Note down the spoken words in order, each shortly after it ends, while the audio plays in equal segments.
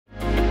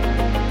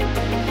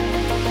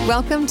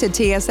Welcome to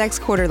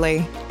TSX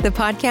Quarterly, the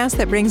podcast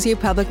that brings you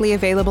publicly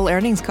available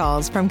earnings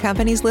calls from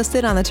companies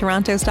listed on the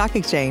Toronto Stock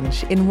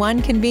Exchange in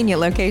one convenient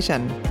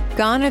location.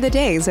 Gone are the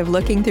days of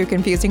looking through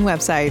confusing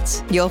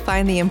websites. You'll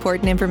find the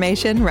important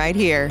information right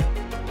here.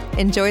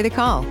 Enjoy the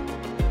call.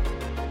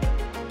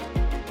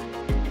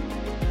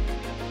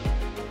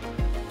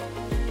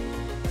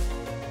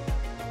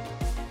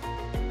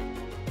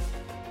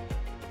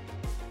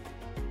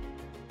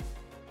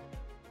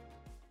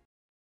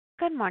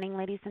 Good morning,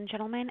 ladies and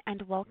gentlemen,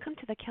 and welcome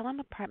to the Killam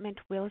Apartment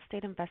Real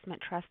Estate Investment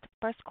Trust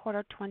First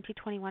Quarter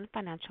 2021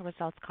 Financial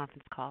Results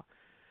Conference Call.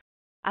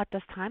 At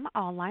this time,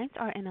 all lines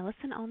are in a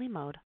listen-only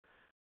mode.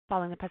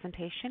 Following the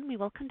presentation, we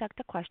will conduct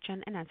a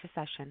question-and-answer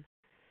session.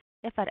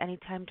 If at any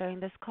time during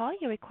this call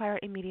you require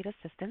immediate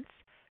assistance,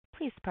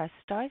 please press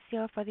star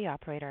zero for the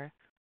operator.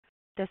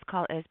 This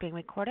call is being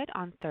recorded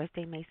on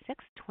Thursday, May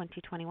 6,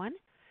 2021.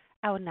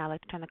 I would now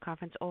like to turn the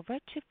conference over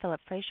to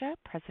Philip Fraser,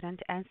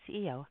 President and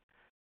CEO.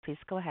 Please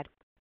go ahead.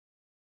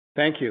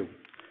 Thank you.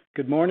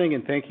 Good morning,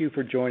 and thank you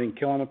for joining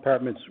Killam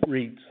Apartments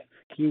REIT's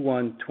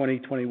Q1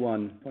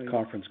 2021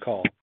 conference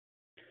call.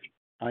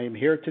 I am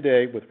here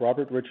today with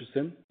Robert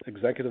Richardson,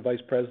 Executive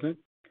Vice President,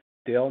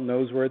 Dale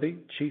Noseworthy,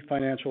 Chief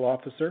Financial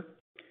Officer,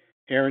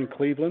 Aaron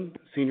Cleveland,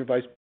 Senior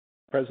Vice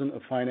President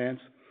of Finance,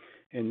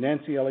 and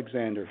Nancy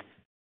Alexander,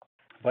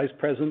 Vice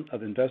President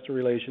of Investor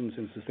Relations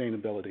and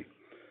Sustainability.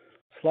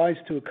 Slides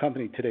to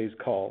accompany today's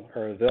call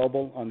are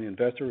available on the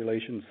Investor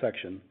Relations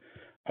section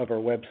of our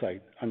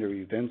website under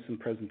Events and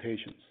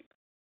Presentations.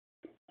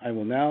 I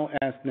will now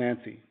ask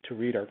Nancy to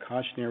read our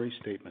cautionary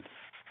statement.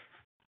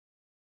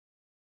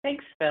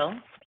 Thanks, Phil.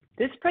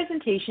 This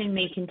presentation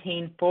may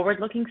contain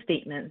forward-looking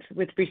statements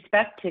with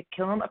respect to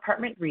Killam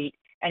Apartment REIT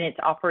and its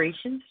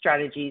operations,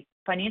 strategies,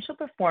 financial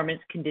performance,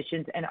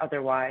 conditions, and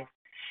otherwise.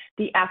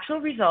 The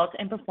actual results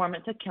and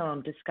performance of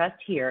Killam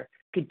discussed here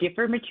could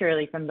differ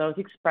materially from those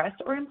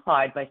expressed or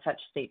implied by such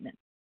statements.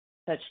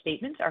 Such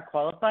statements are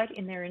qualified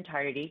in their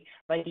entirety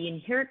by the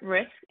inherent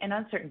risks and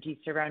uncertainties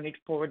surrounding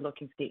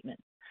forward-looking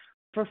statements.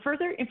 For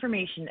further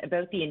information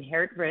about the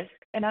inherent risks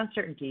and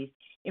uncertainties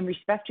in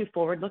respect to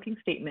forward-looking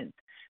statements,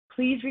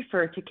 please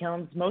refer to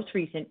Killam's most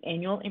recent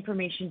annual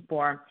information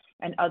form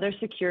and other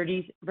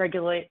securities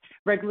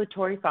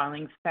regulatory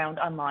filings found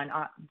online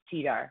on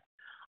SEDAR.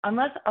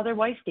 Unless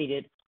otherwise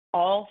stated,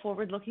 all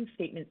forward-looking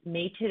statements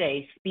made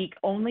today speak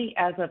only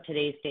as of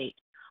today's date.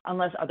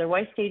 Unless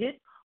otherwise stated,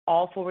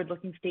 all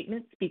forward-looking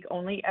statements speak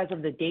only as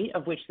of the date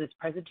of which this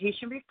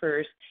presentation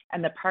refers,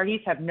 and the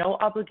parties have no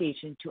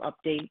obligation to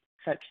update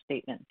such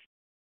statements.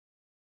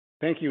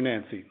 Thank you,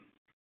 Nancy.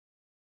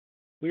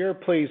 We are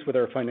pleased with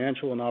our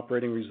financial and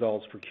operating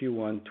results for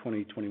Q1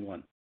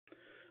 2021.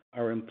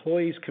 Our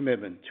employees'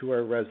 commitment to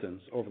our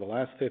residents over the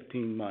last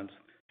 15 months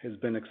has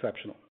been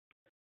exceptional,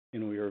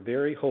 and we are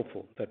very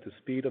hopeful that the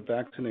speed of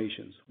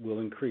vaccinations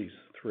will increase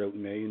throughout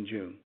May and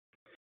June,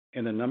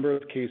 and the number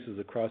of cases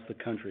across the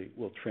country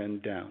will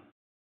trend down.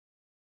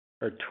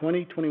 Our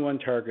 2021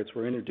 targets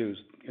were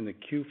introduced in the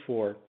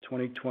Q4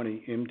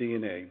 2020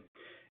 MD&A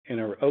and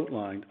are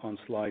outlined on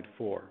slide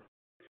 4,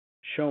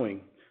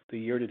 showing the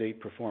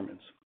year-to-date performance.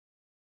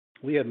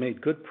 We have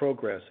made good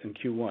progress in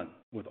Q1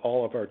 with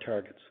all of our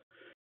targets,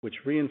 which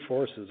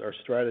reinforces our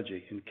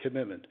strategy and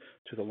commitment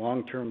to the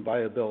long-term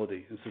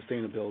viability and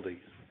sustainability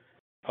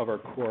of our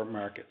core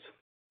markets.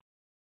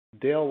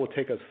 Dale will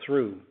take us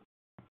through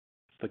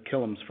the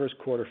Killam's first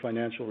quarter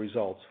financial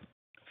results,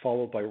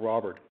 followed by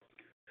Robert,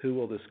 who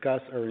will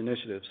discuss our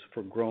initiatives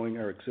for growing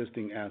our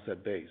existing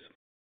asset base.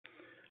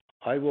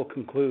 I will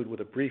conclude with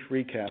a brief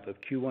recap of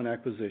Q1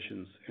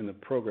 acquisitions and the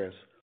progress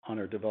on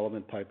our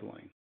development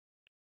pipeline.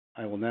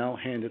 I will now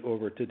hand it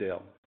over to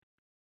Dale.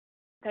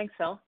 Thanks,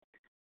 Phil.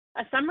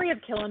 A summary of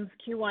Killam's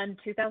Q1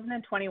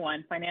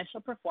 2021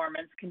 financial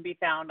performance can be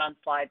found on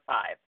slide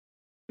 5.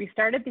 We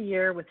started the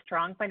year with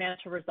strong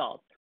financial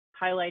results,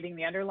 highlighting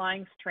the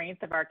underlying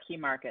strength of our key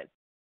markets.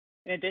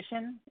 In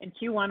addition, in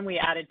Q1, we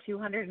added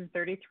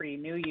 233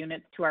 new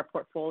units to our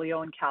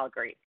portfolio in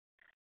Calgary,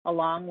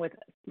 along with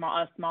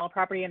a small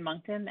property in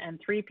Moncton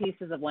and 3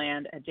 pieces of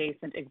land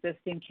adjacent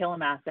existing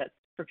Killam assets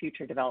for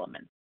future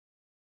development.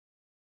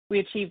 We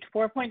achieved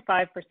 4.5%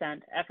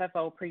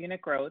 FFO per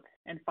unit growth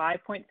and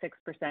 5.6%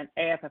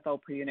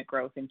 AFFO per unit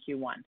growth in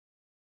Q1.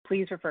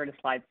 Please refer to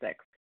slide 6.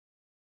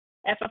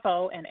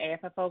 FFO and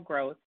AFFO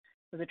growth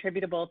was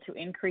attributable to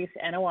increased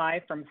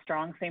NOI from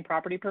strong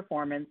same-property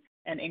performance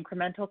and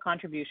incremental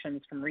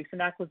contributions from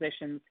recent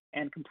acquisitions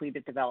and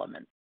completed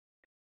developments.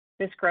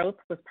 This growth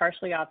was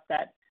partially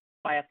offset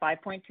by a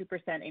 5.2%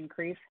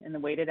 increase in the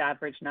weighted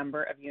average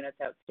number of units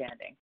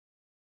outstanding.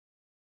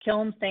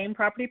 Killam's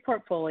same-property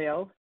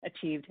portfolio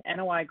achieved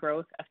NOI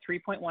growth of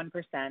 3.1%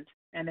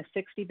 and a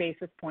 60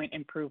 basis point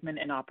improvement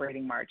in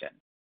operating margin.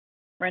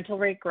 Rental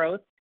rate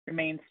growth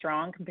remained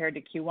strong compared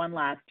to Q1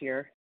 last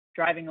year,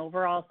 driving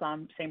overall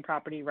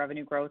same-property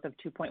revenue growth of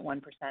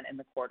 2.1% in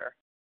the quarter.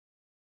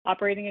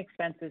 Operating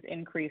expenses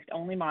increased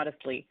only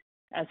modestly,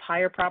 as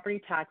higher property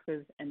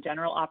taxes and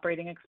general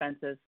operating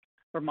expenses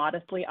were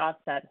modestly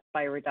offset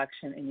by a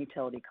reduction in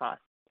utility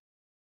costs.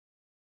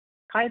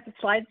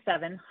 Slide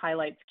 7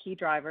 highlights key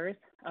drivers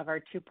of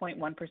our 2.1%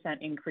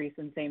 increase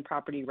in same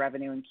property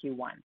revenue in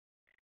Q1,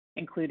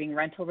 including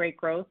rental rate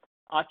growth,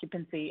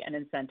 occupancy, and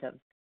incentives.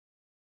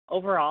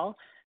 Overall,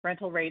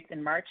 rental rates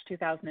in March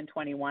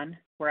 2021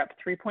 were up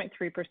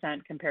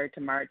 3.3% compared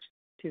to March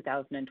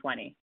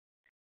 2020.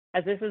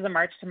 As this is a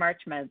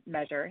March-to-March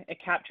measure, it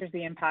captures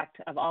the impact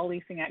of all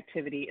leasing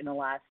activity in the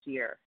last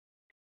year.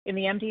 In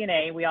the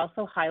MD&A, we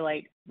also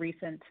highlight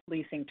recent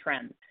leasing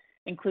trends,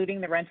 including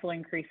the rental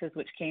increases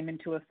which came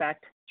into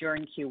effect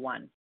during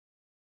Q1.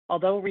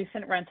 Although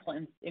recent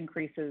rental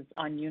increases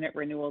on unit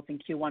renewals in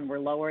Q1 were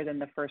lower than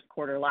the first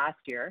quarter last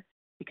year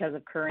because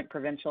of current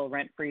provincial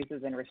rent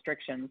freezes and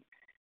restrictions,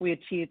 we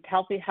achieved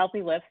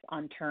healthy lifts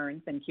on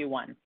turns in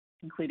Q1,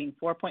 including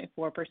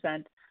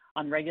 4.4%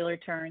 on regular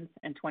turns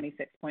and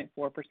 26.4%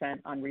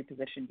 on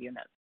repositioned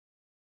units.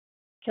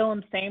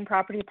 Killam's same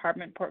property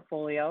apartment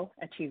portfolio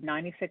achieved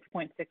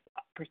 96.6%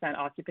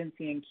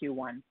 occupancy in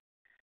Q1,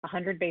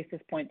 100 basis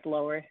points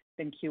lower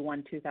than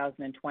Q1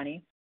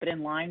 2020, but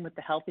in line with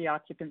the healthy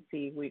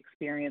occupancy we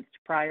experienced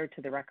prior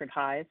to the record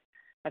highs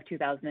of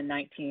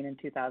 2019 and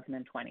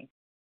 2020.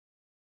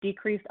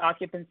 Decreased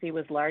occupancy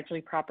was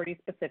largely property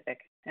specific,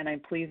 and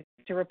I'm pleased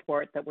to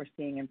report that we're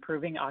seeing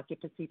improving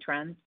occupancy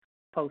trends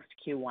post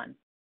Q1.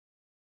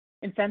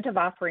 Incentive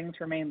offerings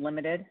remain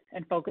limited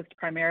and focused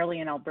primarily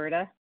in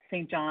Alberta,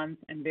 St. John's,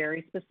 and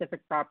very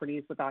specific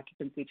properties with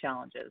occupancy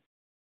challenges.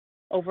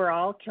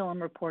 Overall, Killam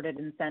reported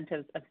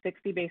incentives of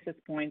 60 basis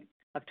points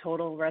of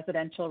total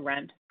residential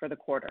rent for the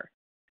quarter,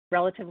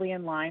 relatively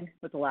in line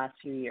with the last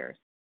few years.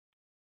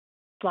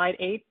 Slide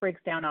 8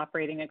 breaks down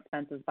operating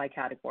expenses by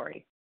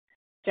category.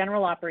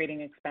 General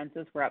operating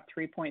expenses were up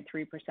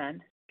 3.3%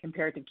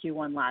 compared to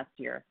Q1 last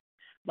year,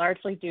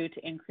 largely due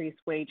to increased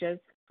wages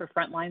for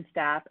frontline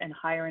staff and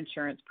higher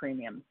insurance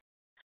premiums.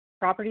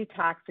 Property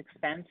tax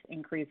expense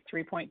increased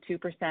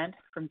 3.2%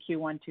 from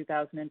Q1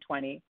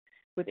 2020,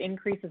 with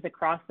increases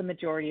across the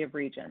majority of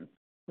regions,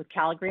 with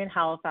Calgary and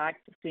Halifax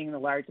seeing the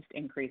largest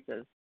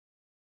increases.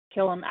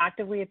 Killam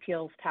actively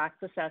appeals tax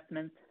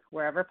assessments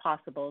wherever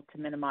possible to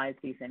minimize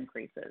these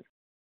increases.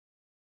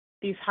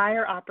 These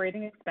higher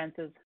operating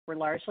expenses were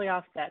largely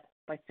offset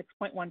by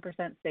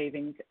 6.1%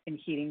 savings in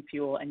heating,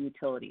 fuel, and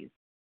utilities.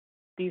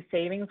 These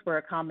savings were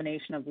a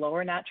combination of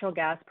lower natural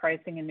gas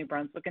pricing in New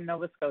Brunswick and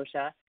Nova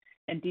Scotia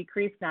and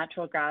decreased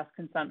natural gas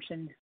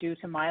consumption due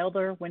to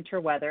milder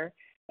winter weather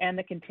and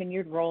the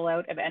continued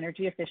rollout of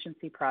energy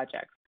efficiency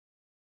projects.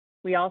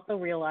 We also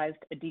realized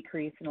a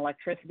decrease in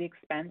electricity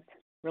expense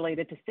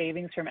related to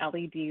savings from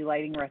LED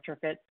lighting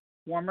retrofits,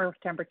 warmer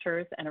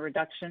temperatures, and a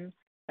reduction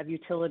of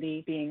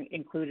utility being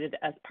included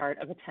as part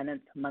of a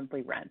tenant's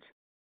monthly rent.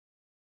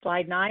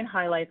 Slide 9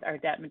 highlights our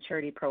debt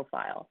maturity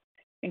profile,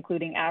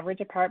 including average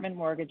apartment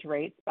mortgage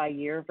rates by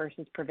year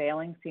versus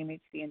prevailing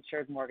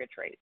CMHC-insured mortgage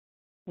rates.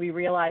 We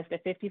realized a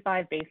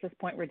 55 basis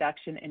point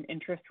reduction in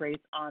interest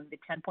rates on the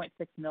 10.6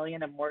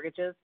 million of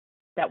mortgages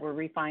that were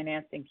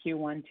refinanced in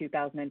Q1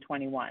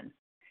 2021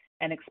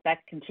 and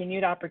expect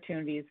continued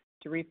opportunities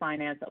to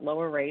refinance at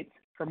lower rates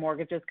for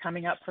mortgages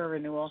coming up for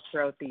renewal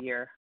throughout the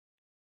year.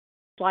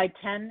 Slide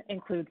 10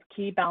 includes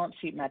key balance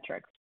sheet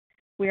metrics.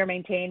 We are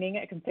maintaining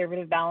a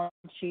conservative balance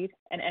sheet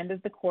and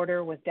ended the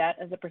quarter with debt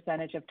as a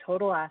percentage of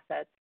total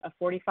assets of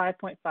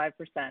 45.5%,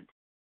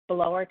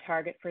 below our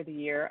target for the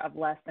year of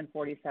less than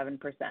 47%.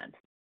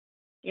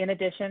 In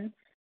addition,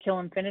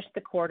 Killam finished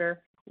the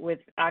quarter with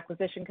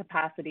acquisition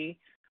capacity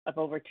of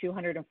over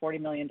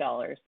 $240 million.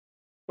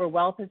 We're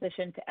well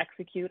positioned to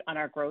execute on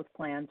our growth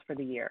plans for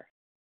the year.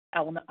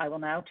 I will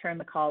now turn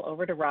the call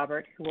over to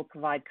Robert, who will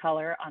provide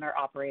color on our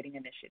operating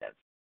initiatives.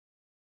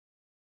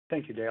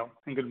 Thank you, Dale,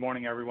 and good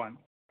morning, everyone.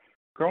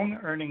 Growing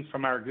earnings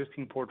from our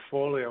existing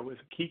portfolio is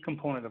a key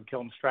component of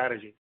Killam's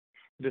strategy.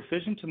 The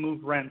decision to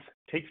move rents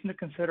takes into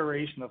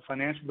consideration the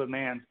financial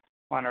demands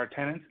on our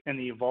tenants and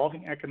the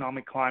evolving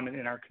economic climate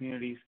in our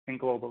communities and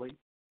globally.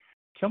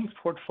 Killam's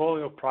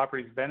portfolio of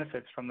properties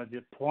benefits from the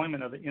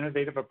deployment of the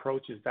innovative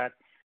approaches that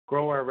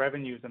grow our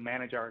revenues and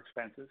manage our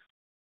expenses.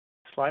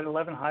 Slide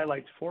 11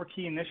 highlights 4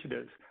 key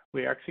initiatives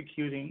we are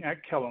executing at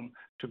Killam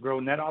to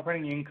grow net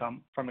operating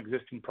income from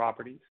existing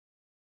properties.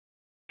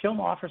 Killam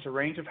offers a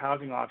range of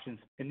housing options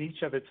in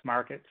each of its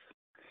markets.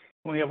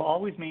 We have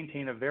always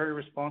maintained a very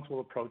responsible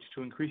approach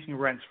to increasing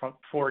rents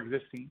for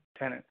existing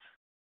tenants.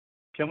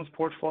 Killam's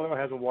portfolio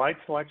has a wide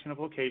selection of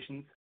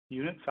locations,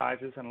 unit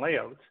sizes, and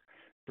layouts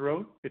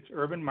throughout its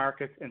urban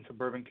markets and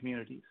suburban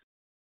communities.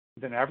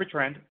 With an average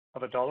rent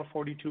of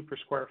 $1.42 per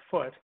square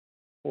foot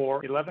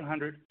or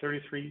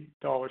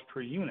 $1,133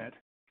 per unit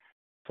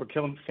for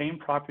Killam's same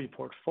property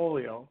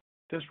portfolio,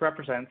 this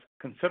represents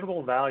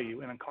considerable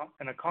value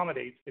and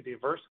accommodates a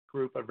diverse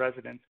group of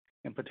residents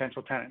and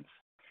potential tenants.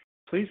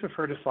 Please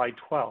refer to slide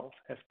 12.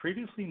 As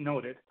previously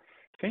noted,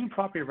 same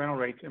property rental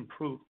rates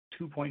improved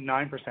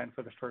 2.9%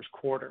 for the first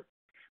quarter.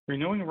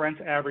 Renewing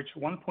rents averaged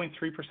 1.3%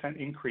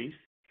 increase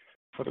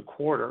for the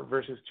quarter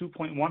versus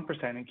 2.1%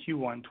 in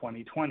Q1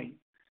 2020.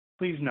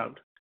 Please note,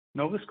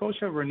 Nova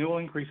Scotia renewal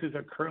increases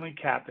are currently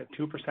capped at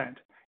 2%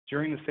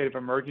 during the state of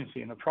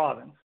emergency in the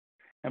province,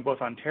 and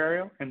both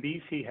Ontario and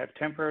BC have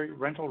temporary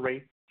rental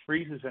rate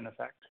freezes in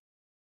effect.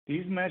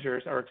 These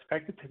measures are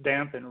expected to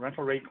dampen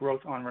rental rate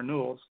growth on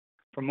renewals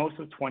for most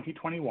of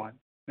 2021,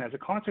 and as a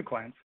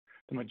consequence,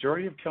 the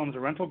majority of Killam's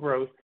rental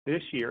growth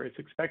this year is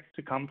expected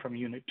to come from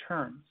unit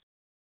turns.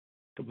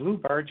 The blue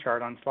bar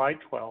chart on slide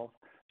 12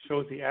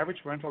 shows the average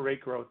rental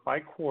rate growth by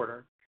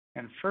quarter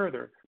and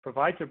further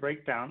provides a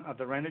breakdown of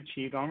the rent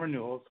achieved on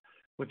renewals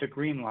with the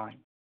green line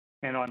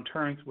and on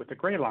turns with the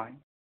gray line.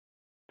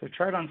 The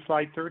chart on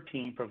slide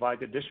 13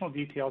 provides additional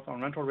details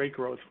on rental rate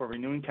growth for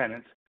renewing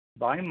tenants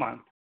by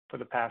month for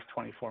the past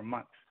 24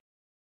 months.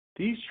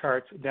 These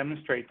charts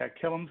demonstrate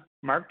that Killam's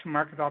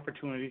mark-to-market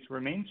opportunities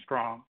remain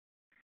strong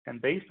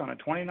and based on a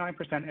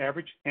 29%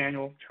 average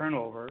annual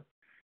turnover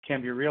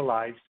can be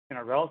realized in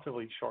a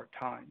relatively short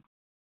time.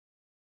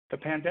 The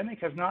pandemic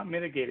has not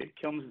mitigated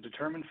Killam's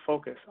determined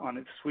focus on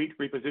its suite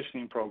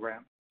repositioning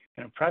program,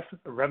 an impressive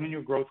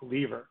revenue growth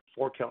lever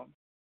for Killam.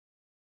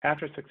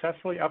 After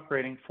successfully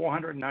upgrading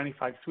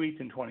 495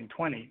 suites in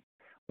 2020,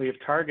 we have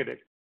targeted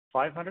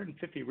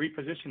 550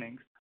 repositionings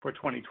for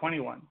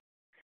 2021.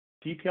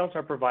 Details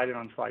are provided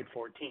on slide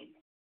 14.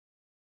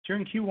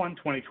 During Q1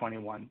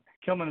 2021,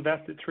 Killam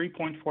invested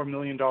 $3.4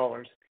 million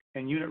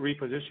in unit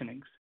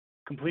repositionings,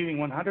 completing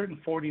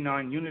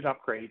 149 unit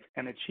upgrades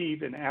and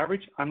achieved an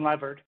average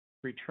unlevered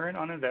return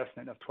on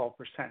investment of 12%,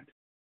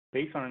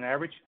 based on an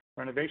average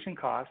renovation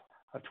cost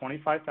of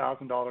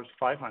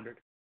 $25,500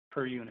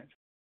 per unit.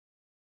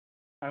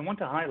 I want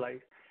to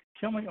highlight,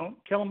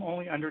 Killam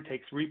only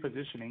undertakes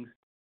repositionings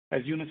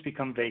as units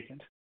become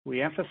vacant.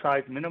 We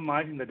emphasize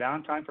minimizing the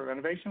downtime for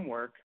renovation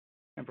work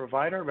and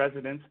provide our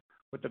residents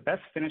with the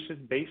best finishes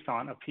based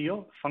on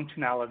appeal,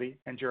 functionality,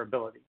 and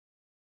durability.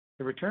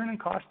 The return and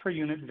cost per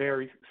unit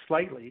varies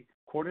slightly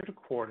quarter to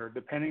quarter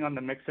depending on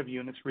the mix of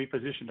units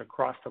repositioned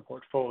across the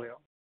portfolio.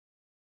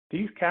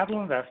 These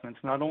capital investments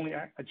not only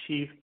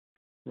achieve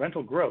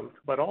rental growth,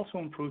 but also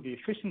improve the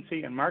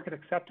efficiency and market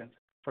acceptance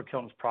for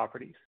Killam's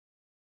properties.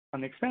 On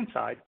the expense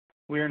side,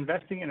 we are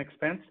investing in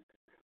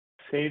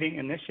expense-saving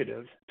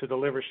initiatives to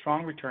deliver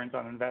strong returns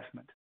on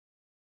investment.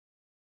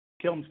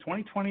 Killam's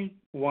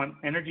 2021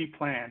 energy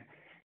plan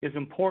is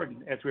important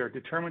as we are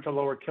determined to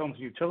lower Killam's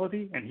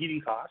utility and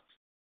heating costs,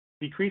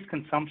 decrease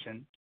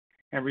consumption,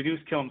 and reduce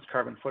Killam's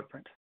carbon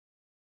footprint.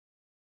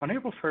 On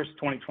April 1st,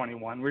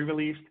 2021, we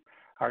released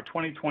our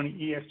 2020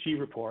 ESG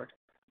report,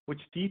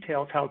 which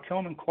details how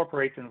Killam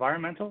incorporates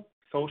environmental,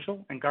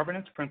 social, and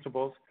governance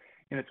principles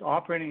in its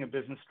operating and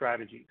business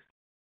strategies.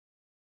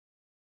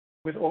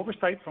 With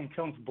oversight from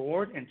Killam's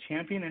board and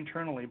championed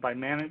internally by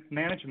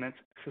management's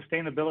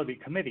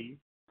sustainability committee,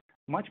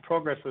 much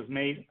progress was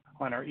made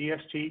on our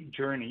ESG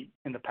journey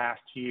in the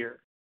past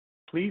year.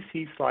 Please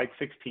see slide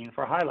 16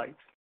 for highlights.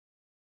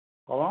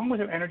 Along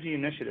with our energy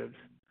initiatives,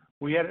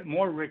 we added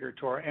more rigor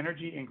to our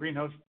energy and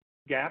greenhouse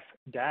gas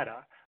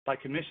data by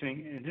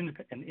commissioning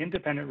an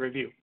independent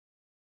review.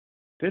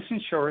 This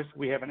ensures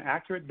we have an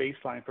accurate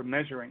baseline for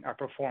measuring our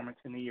performance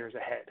in the years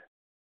ahead.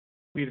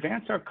 We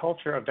advanced our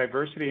culture of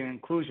diversity and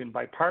inclusion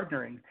by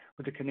partnering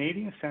with the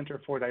Canadian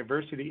Centre for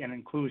Diversity and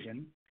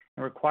Inclusion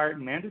and required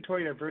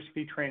mandatory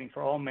diversity training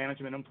for all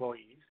management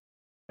employees,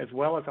 as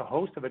well as a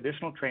host of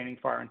additional training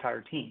for our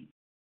entire team.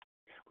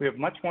 We have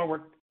much more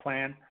work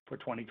planned for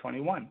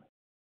 2021.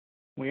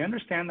 We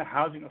understand the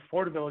housing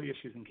affordability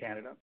issues in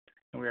Canada,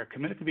 and we are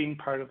committed to being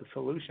part of the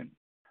solution.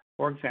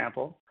 For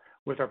example,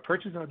 with our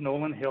purchase of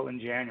Nolan Hill in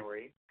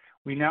January,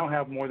 we now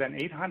have more than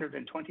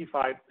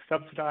 825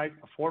 subsidized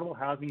affordable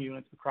housing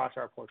units across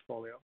our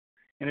portfolio.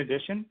 In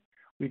addition,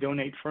 we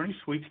donate furnished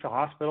suites to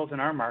hospitals in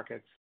our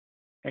markets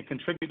and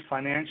contribute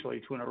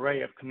financially to an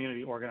array of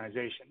community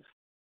organizations.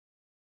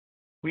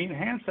 We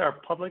enhanced our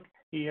public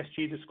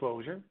ESG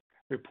disclosure,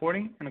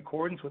 reporting in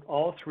accordance with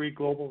all three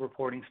global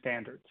reporting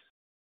standards,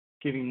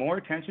 giving more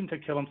attention to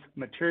Killam's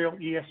material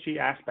ESG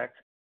aspects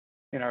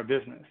in our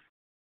business.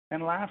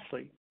 And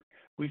lastly,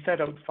 we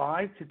set out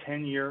 5 to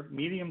 10-year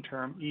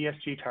medium-term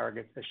ESG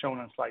targets as shown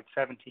on slide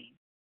 17.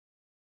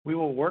 We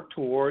will work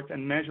towards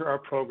and measure our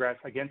progress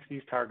against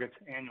these targets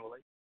annually.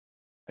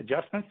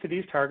 Adjustments to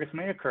these targets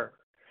may occur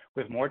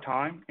with more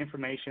time,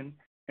 information,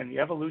 and the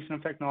evolution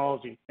of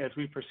technology as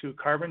we pursue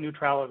carbon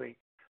neutrality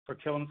for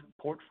Killam's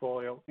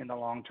portfolio in the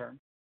long term.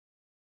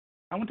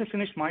 I want to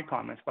finish my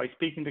comments by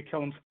speaking to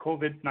Killam's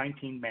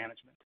COVID-19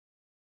 management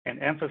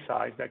and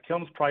emphasize that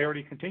Killam's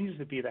priority continues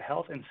to be the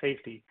health and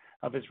safety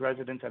of its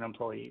residents and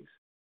employees.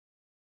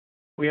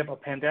 We have a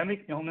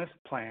pandemic illness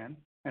plan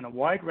and a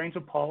wide range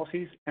of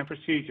policies and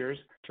procedures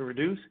to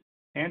reduce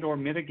and or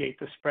mitigate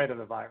the spread of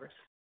the virus.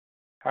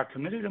 Our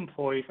committed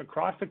employees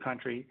across the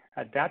country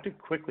adapted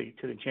quickly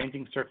to the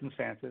changing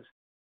circumstances,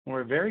 and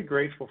we're very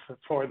grateful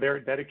for their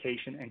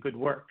dedication and good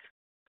work.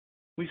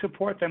 We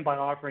support them by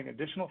offering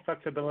additional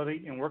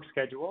flexibility in work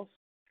schedules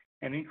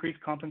and increased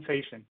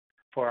compensation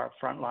for our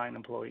frontline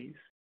employees.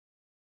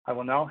 I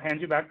will now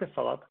hand you back to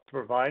Philip to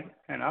provide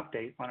an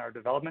update on our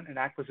development and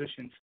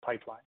acquisitions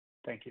pipeline.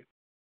 Thank you.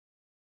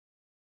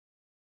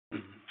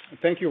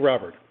 Thank you,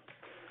 Robert.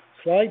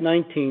 Slide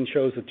 19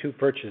 shows the two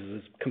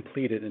purchases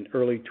completed in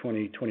early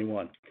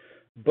 2021.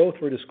 Both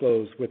were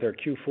disclosed with our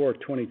Q4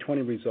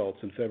 2020 results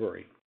in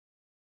February.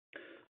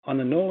 On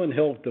the Nolan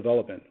Hill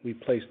development, we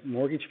placed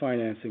mortgage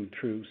financing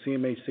through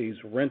CMHC's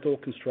Rental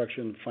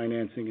Construction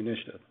Financing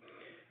Initiative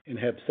and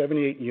have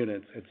 78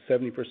 units at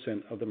 70%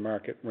 of the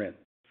market rent.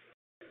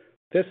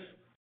 This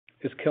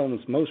is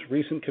Killam's most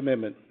recent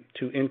commitment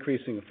to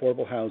increasing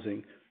affordable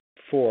housing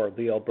for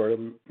the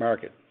Alberta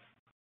market.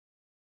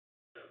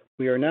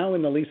 We are now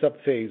in the lease-up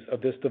phase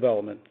of this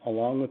development,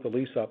 along with the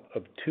lease-up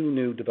of 2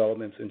 new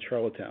developments in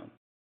Charlottetown.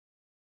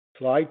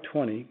 Slide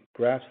 20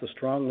 graphs the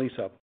strong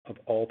lease-up of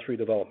all 3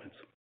 developments.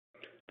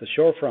 The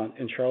shorefront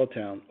in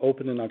Charlottetown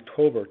opened in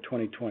October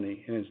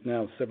 2020 and is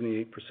now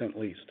 78%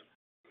 leased.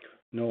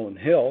 Nolan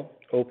Hill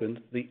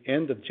opened the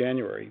end of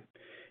January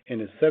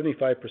and is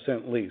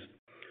 75% leased,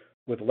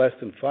 with less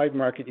than 5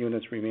 market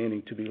units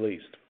remaining to be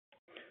leased.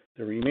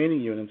 The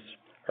remaining units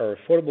are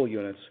affordable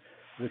units,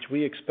 which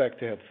we expect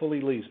to have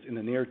fully leased in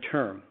the near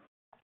term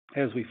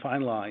as we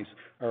finalize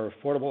our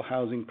affordable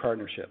housing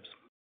partnerships.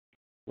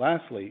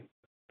 Lastly,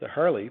 the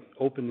Harley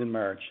opened in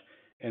March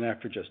and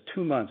after just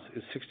 2 months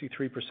is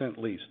 63%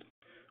 leased.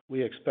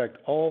 We expect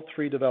all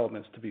 3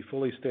 developments to be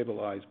fully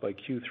stabilized by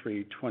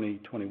Q3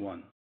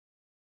 2021.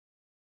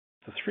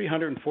 The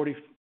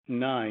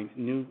 349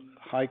 new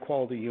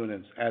high-quality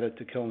units added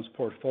to Killam's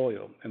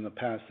portfolio in the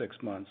past 6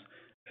 months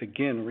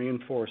again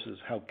reinforces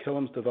how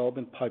Killam's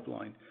development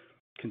pipeline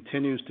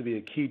continues to be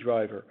a key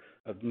driver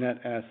of net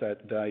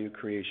asset value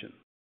creation.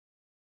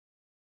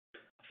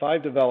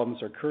 5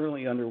 developments are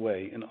currently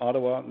underway in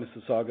Ottawa,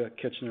 Mississauga,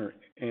 Kitchener,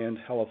 and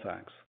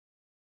Halifax.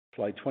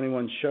 Slide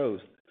 21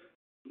 shows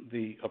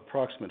the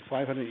approximate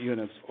 500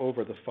 units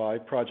over the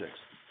 5 projects,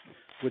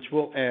 which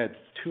will add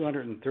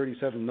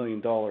 $237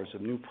 million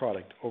of new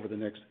product over the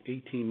next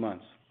 18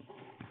 months.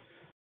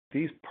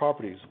 These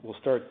properties will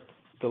start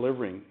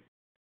delivering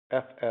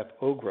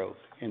FFO growth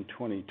in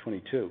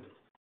 2022.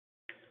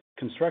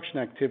 Construction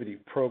activity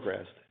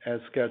progressed as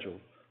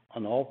scheduled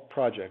on all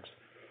projects,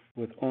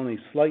 with only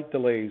slight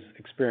delays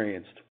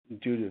experienced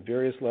due to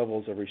various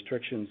levels of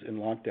restrictions and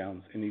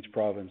lockdowns in each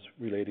province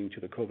relating to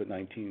the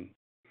COVID-19.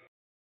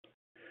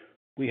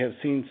 We have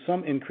seen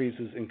some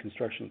increases in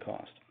construction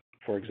cost.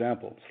 For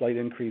example, slight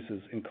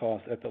increases in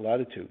cost at the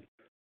Latitude,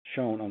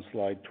 shown on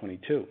slide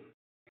 22.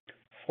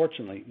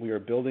 Fortunately, we are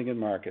building in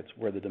markets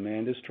where the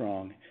demand is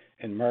strong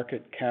and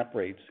market cap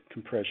rates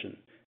compression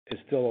is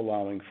still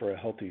allowing for a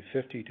healthy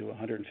 50 to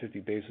 150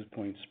 basis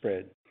point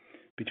spread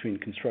between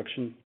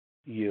construction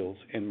yields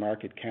and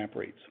market cap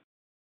rates.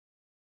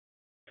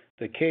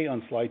 The K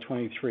on slide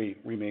 23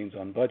 remains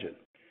on budget.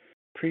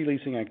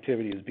 Pre-leasing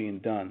activity is being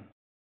done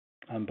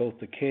on both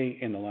the K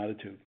and the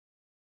Latitude.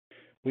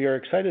 We are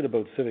excited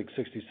about Civic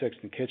 66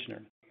 in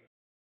Kitchener.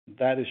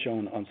 That is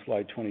shown on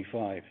slide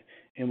 25,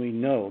 and we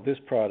know this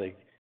product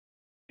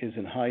is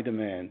in high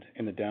demand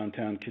in the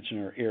downtown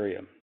Kitchener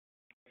area.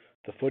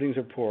 The footings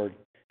are poured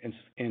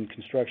and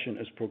construction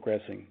is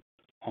progressing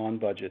on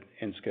budget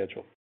and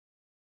schedule.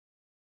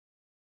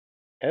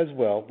 As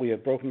well, we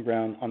have broken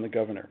ground on the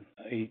Governor,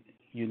 a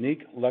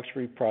unique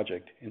luxury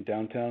project in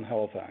downtown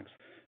Halifax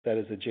that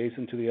is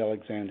adjacent to the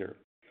Alexander,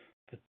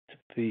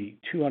 the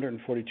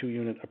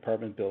 242-unit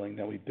apartment building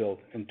that we built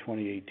in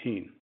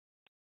 2018.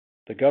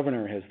 The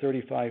Governor has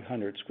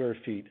 3,500 square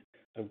feet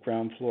of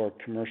ground floor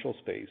commercial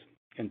space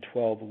and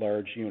 12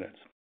 large units.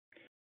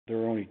 There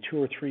are only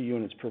 2 or 3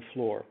 units per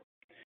floor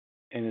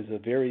and is a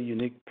very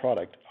unique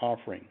product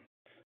offering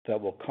that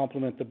will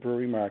complement the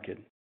brewery market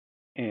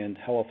and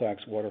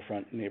Halifax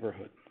waterfront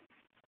neighborhood.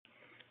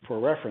 For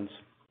reference,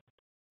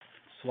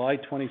 slide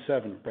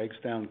 27 breaks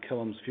down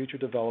Killam's future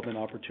development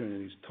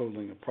opportunities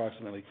totaling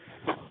approximately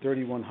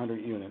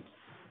 3,100 units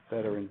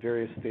that are in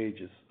various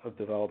stages of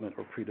development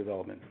or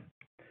pre-development.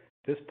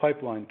 This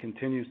pipeline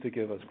continues to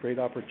give us great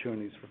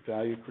opportunities for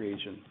value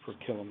creation for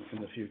Killam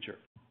in the future.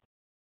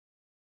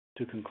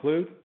 To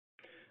conclude,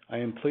 I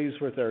am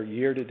pleased with our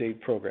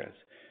year-to-date progress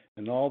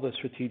and all the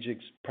strategic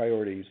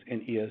priorities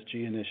and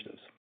ESG initiatives.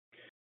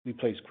 We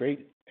place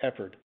great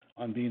effort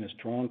on being a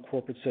strong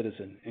corporate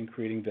citizen and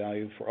creating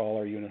value for all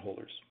our unit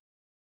holders.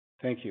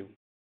 Thank you.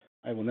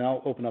 I will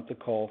now open up the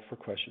call for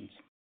questions.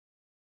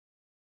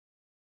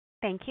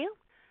 Thank you.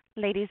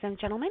 Ladies and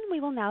gentlemen, we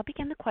will now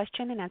begin the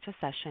question and answer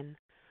session.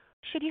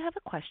 Should you have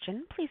a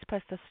question, please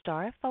press the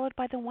star followed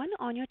by the 1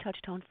 on your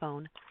touch-tone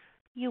phone.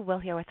 You will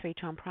hear a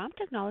 3-tone prompt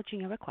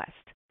acknowledging your request.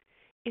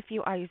 If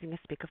you are using a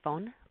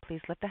speakerphone,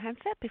 please lift the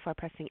handset before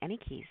pressing any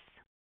keys.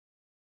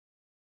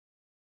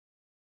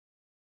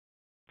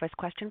 First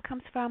question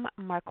comes from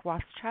Mark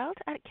Rothschild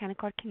at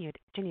Canaccord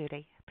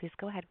Genuity. Please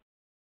go ahead.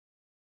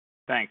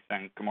 Thanks,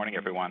 and good morning,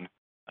 everyone.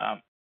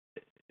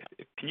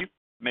 Can you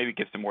maybe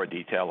give some more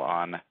detail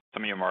on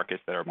some of your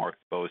markets that are more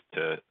exposed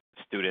to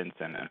students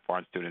and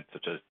foreign students,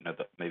 such as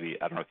maybe,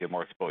 I don't know if you have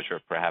more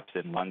exposure perhaps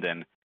in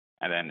London,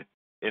 and then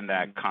in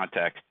that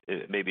context,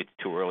 maybe it's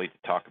too early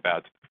to talk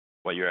about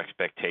what your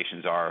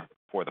expectations are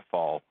for the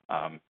fall,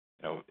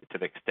 to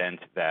the extent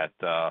that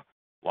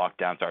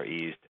lockdowns are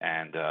eased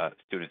and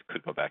students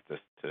could go back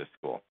to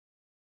school.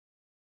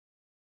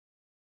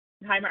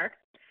 Hi, Mark.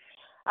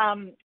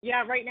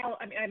 Yeah, right now,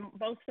 I mean,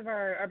 most of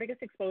our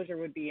biggest exposure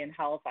would be in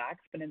Halifax,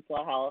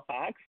 Peninsula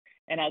Halifax.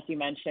 And as you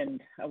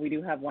mentioned, we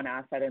do have one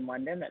asset in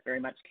London that very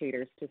much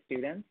caters to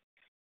students.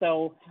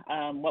 So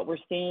what we're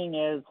seeing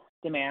is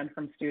demand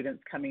from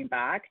students coming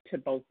back to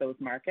both those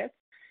markets.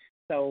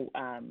 So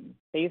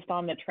based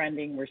on the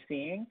trending we're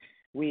seeing,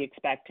 we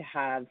expect to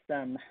have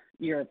some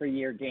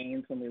year-over-year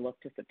gains when we look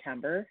to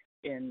September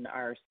in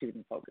our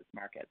student-focused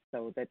markets.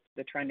 So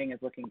the trending is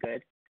looking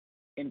good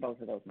in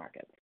both of those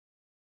markets.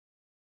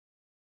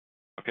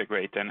 Okay,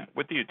 great. And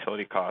with the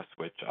utility costs,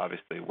 which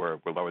obviously were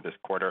lower this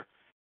quarter,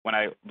 when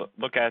I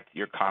look at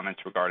your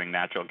comments regarding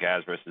natural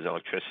gas versus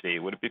electricity,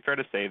 would it be fair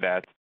to say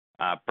that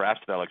perhaps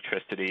the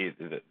electricity,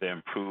 the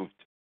improved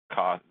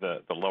cost,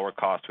 the lower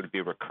cost would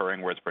be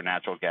recurring, whereas for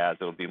natural gas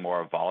it will be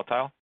more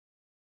volatile?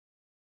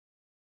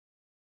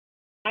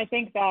 I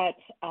think that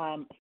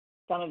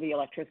some of the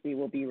electricity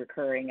will be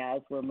recurring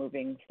as we're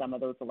moving some of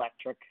those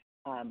electric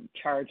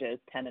charges,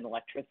 tenant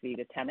electricity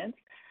to tenants.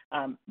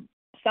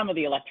 Some of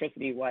the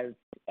electricity was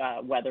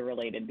weather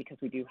related because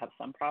we do have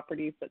some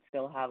properties that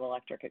still have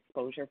electric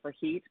exposure for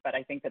heat, but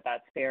I think that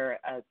that's fair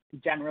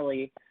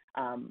generally.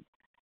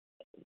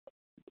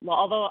 Well,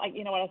 although,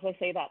 as I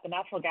say that, the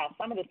natural gas,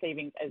 some of the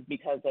savings is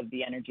because of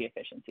the energy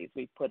efficiencies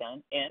we've put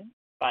in,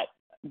 but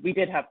we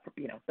did have,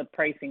 the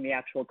pricing, the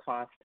actual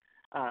cost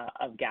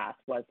of gas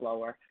was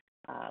lower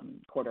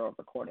quarter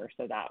over quarter,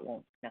 so that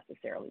won't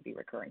necessarily be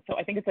recurring. So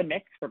I think it's a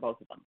mix for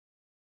both of them.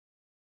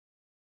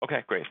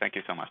 Okay, great. Thank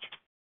you so much.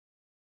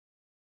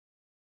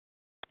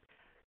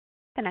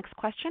 The next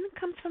question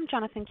comes from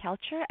Jonathan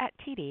Kelcher at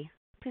TD.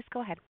 Please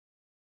go ahead.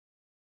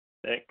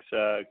 Thanks.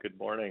 Good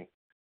morning.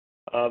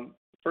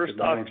 First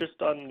off,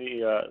 just on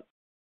the,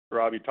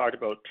 Rob, you talked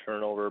about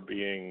turnover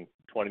being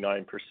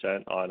 29%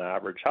 on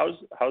average.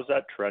 How's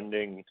that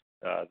trending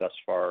thus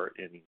far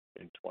in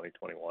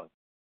 2021?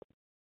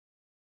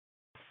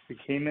 We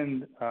came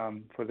in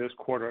for this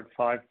quarter at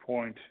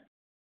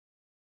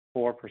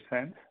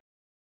 5.4%,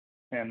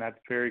 and that's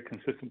very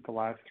consistent the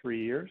last 3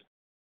 years.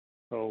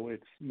 So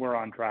we're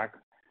on track.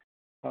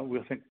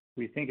 We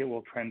think it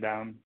will trend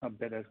down a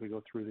bit as we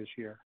go through this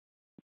year.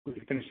 We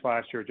finished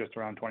last year just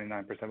around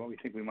 29%, but we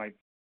think we might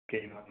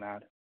gain on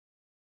that.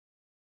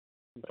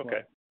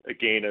 Okay. A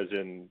gain as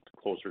in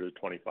closer to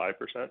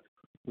 25%?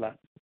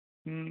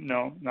 No, I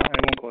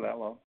won't go that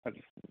low.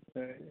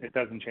 It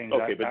doesn't change.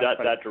 Okay, but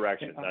that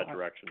direction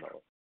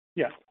though.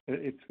 Yeah,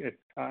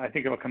 I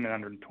think it'll come in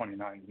under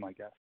 29 is my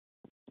guess.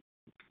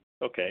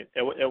 Okay,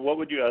 and what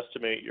would you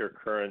estimate your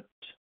current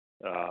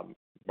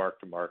mark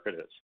to market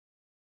is?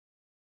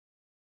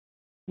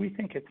 We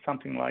think it's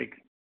something like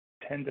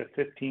 10 to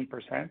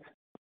 15%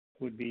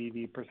 would be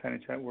the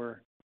percentage that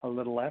we're a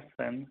little less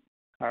than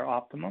our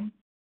optimum.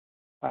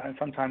 And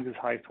sometimes as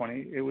high as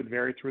 20. It would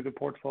vary through the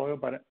portfolio,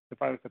 but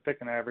if I was to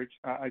pick an average,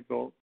 I'd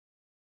go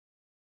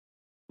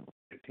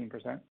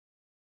 15%.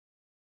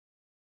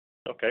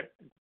 Okay,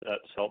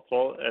 that's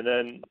helpful. And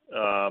then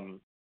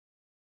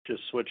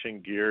just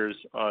switching gears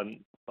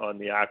on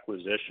the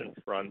acquisition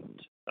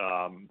front,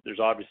 there's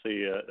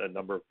obviously a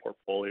number of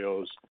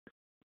portfolios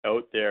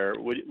out there.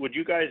 Would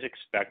you guys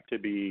expect to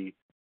be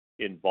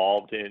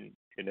involved in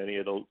any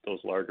of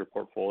those larger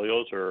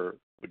portfolios, or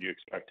would you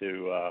expect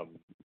to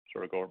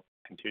sort of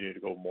continue to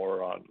go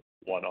more on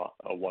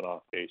a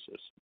one-off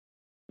basis?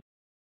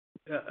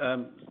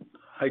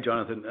 Hi,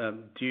 Jonathan.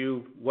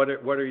 What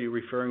are you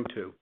referring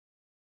to?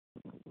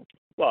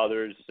 Well,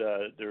 there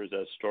was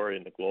a story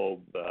in the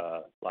Globe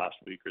last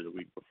week or the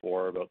week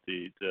before about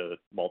the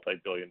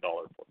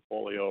multi-billion-dollar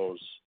portfolios.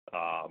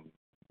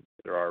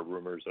 There are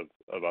rumors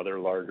of other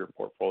larger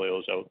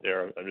portfolios out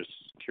there. I'm just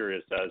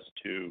curious as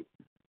to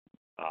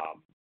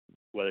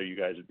whether you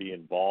guys would be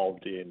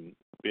involved in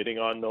bidding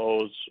on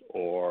those,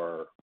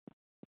 or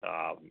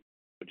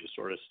would you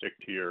sort of stick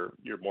to your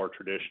more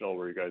traditional,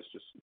 where you guys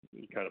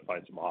you kind of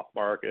find some off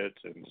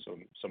markets and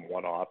some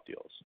one-off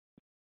deals?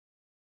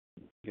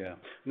 Yeah,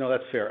 no,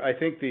 that's fair. I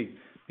think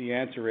the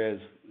answer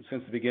is,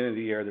 since the beginning of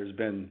the year, there's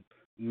been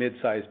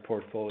mid-sized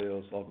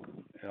portfolios.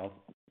 I'll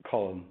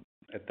call them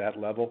at that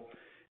level,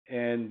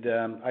 and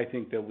I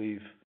think that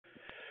we've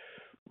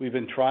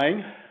been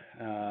trying.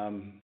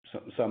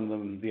 Some of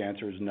them, the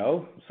answer is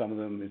no. Some of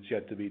them, it's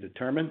yet to be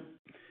determined.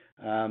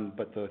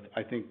 But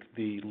I think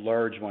the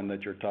large one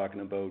that you're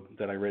talking about,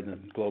 that I read in the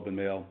Globe and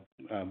Mail,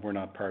 we're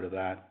not part of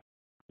that.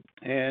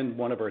 And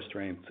one of our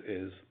strengths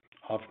is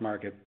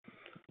off-market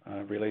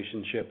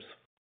relationships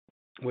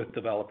with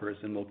developers,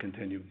 and we'll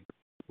continue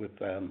with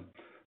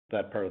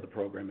that part of the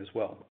program as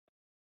well.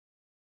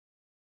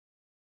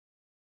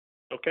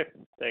 Okay,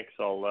 thanks.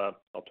 I'll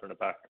turn it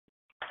back.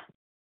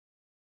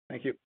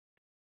 Thank you.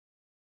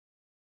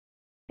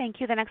 Thank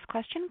you. The next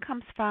question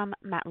comes from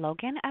Matt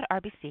Logan at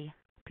RBC.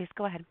 Please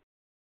go ahead.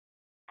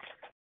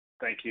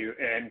 Thank you,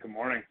 and good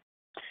morning.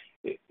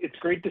 It's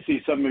great to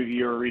see some of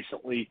your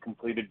recently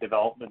completed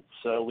developments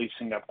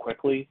leasing up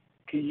quickly.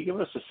 Can you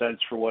give us a sense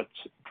for what's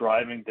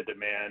driving the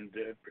demand,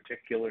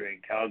 particularly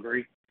in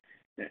Calgary,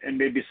 and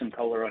maybe some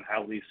color on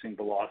how leasing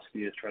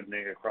velocity is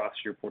trending across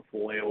your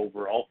portfolio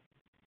overall?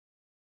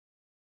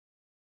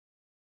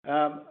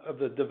 Of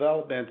the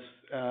developments,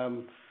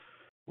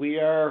 we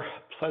are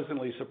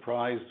pleasantly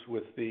surprised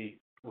with the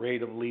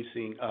rate of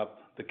leasing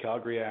up the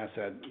Calgary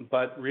asset,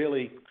 but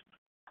really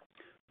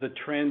the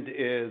trend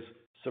is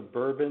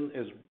suburban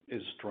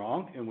is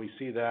strong, and we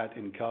see that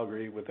in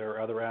Calgary with our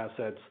other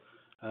assets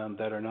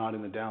that are not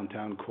in the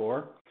downtown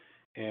core.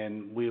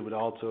 And we would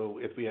also,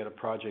 if we had a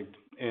project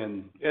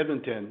in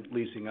Edmonton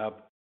leasing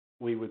up,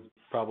 we would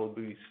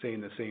probably be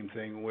saying the same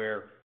thing,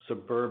 where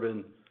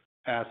suburban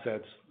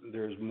assets,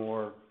 there's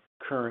more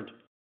current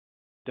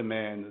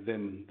demand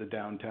than the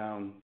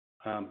downtown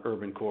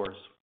urban cores.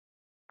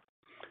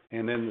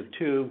 And then the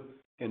two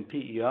in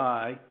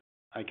PEI,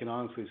 I can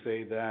honestly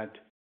say that,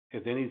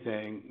 if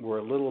anything, we're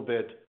a little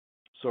bit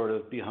sort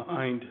of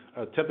behind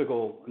a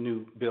typical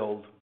new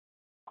build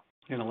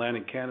in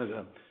Atlantic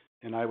Canada,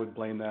 and I would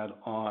blame that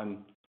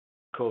on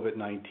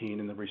COVID-19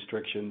 and the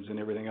restrictions and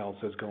everything else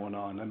that's going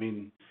on. I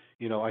mean,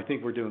 I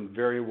think we're doing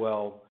very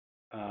well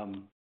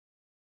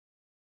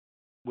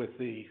with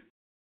the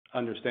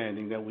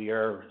understanding that we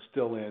are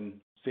still in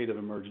state of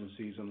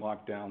emergencies and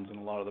lockdowns in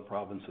a lot of the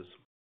provinces.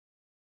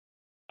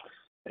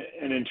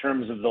 And in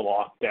terms of the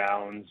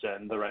lockdowns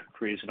and the rent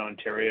freeze in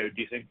Ontario,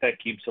 do you think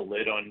that keeps a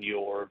lid on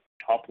your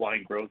top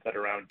line growth at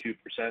around 2%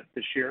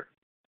 this year?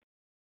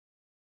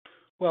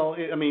 Well,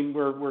 I mean,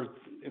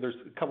 there's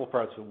a couple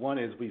parts. One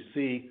is we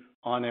see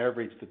on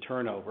average the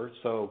turnover.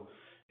 So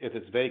if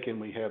it's vacant,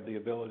 we have the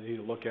ability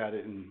to look at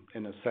it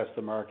and assess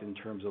the market in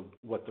terms of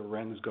what the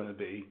rent is going to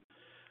be.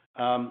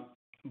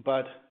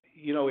 But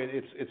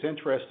it's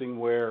interesting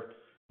where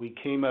we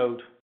came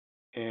out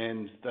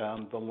and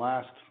the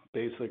last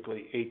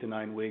basically 8 to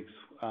 9 weeks,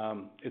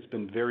 it's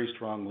been very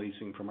strong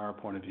leasing from our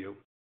point of view,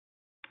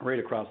 right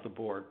across the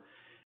board.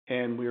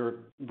 And we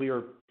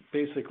were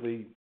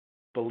basically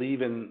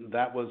believing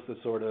that was the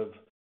sort of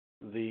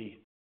the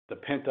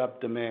pent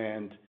up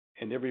demand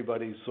and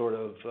everybody's sort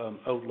of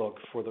outlook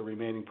for the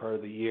remaining part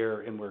of the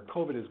year and where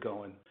COVID is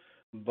going.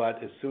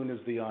 But as soon as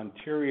the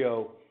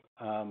Ontario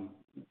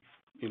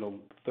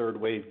third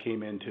wave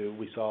came into,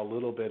 we saw a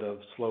little bit of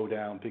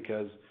slowdown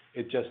because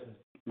it just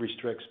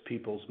restricts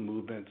people's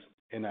movements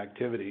and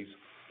activities.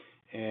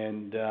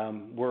 And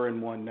we're in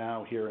one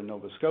now here in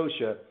Nova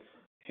Scotia,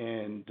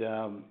 and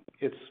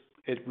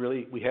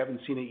we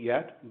haven't seen it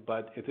yet,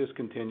 but if this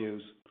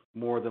continues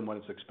more than what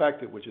is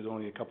expected, which is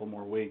only a couple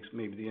more weeks,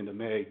 maybe the end of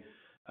May,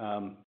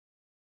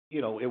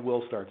 it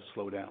will start to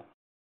slow down.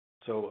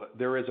 So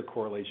there is a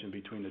correlation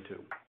between the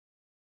two.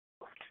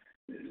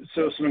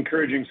 So some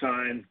encouraging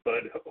signs,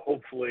 but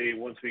hopefully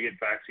once we get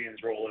vaccines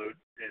roll out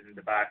in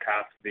the back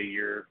half of the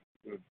year,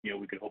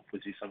 we could hopefully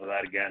see some of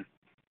that again.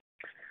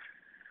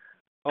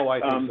 Oh, I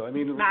think so. I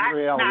mean, the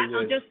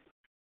reality is.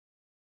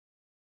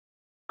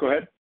 Go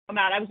ahead.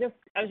 Matt, I was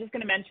just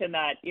going to mention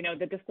that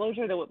the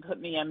disclosure that would put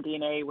in the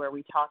MD&A where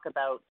we talk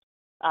about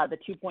the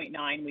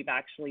 2.9 we've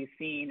actually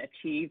seen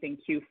achieved in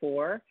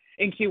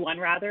Q1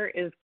 rather,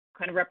 is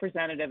kind of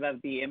representative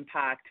of the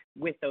impact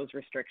with those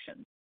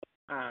restrictions.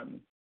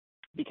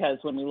 Because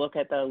when we look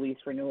at the lease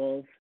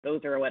renewals,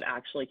 those are what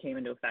actually came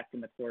into effect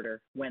in the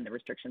quarter when the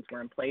restrictions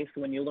were in place.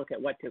 So when you look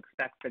at what to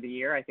expect for the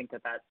year, I think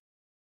that that's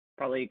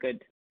probably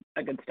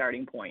a good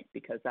starting point,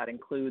 because that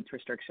includes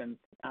restrictions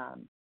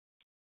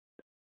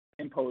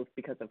imposed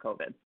because of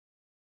COVID.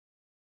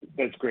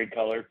 That's great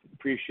color.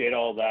 Appreciate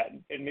all that.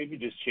 And maybe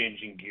just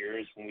changing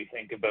gears when we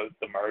think about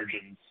the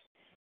margins,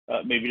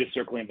 maybe just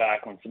circling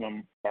back on some of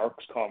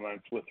Mark's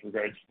comments with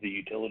regards to the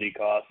utility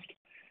cost.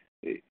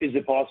 Is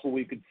it possible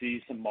we could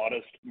see some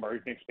modest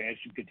margin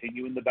expansion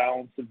continue in the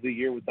balance of the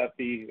year? Would that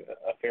be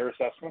a fair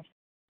assessment?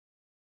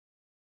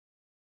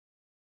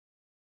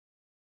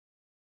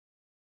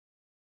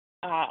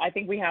 I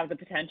think we have the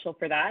potential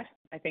for that.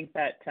 I think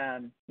that,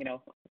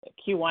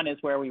 Q1 is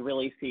where we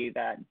really see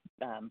that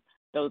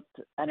those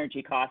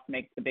energy costs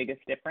make the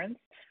biggest difference.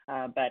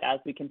 But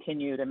as we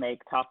continue to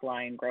make top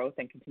line growth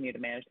and continue to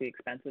manage the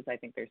expenses, I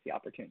think there's the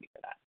opportunity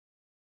for that.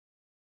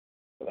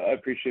 I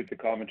appreciate the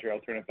commentary. I'll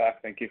turn it back.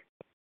 Thank you.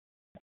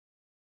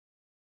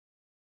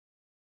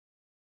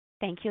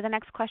 Thank you. The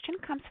next question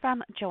comes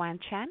from Joanne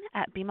Chen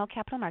at BMO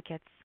Capital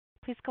Markets.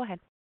 Please go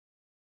ahead.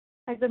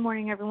 Hi, good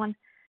morning, everyone.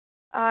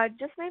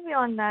 Just maybe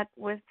on that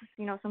with,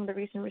 some of the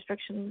recent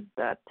restrictions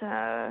that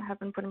have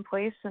been put in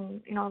place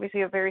and,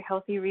 obviously a very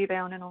healthy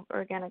rebound in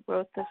organic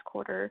growth this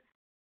quarter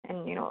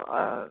and,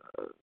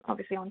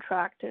 obviously on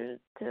track to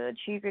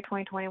achieve your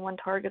 2021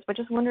 targets. But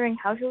just wondering,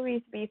 how should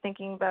we be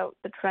thinking about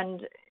the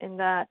trend in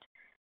that,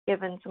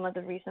 given some of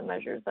the recent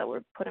measures that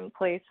were put in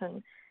place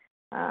and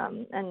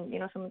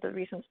some of the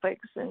recent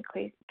spikes in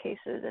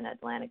cases in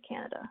Atlantic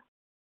Canada?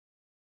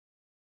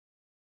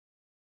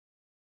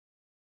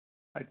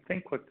 I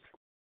think what's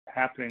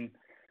happening,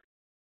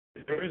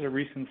 there is a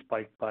recent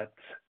spike, but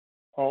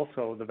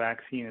also the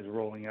vaccine is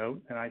rolling out,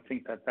 and I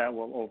think that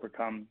will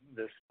overcome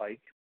this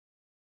spike.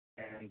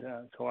 And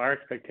so our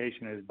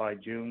expectation is by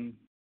June,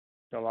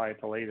 July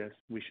at the latest,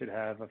 we should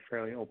have a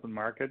fairly open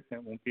market.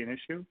 It won't be an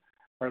issue.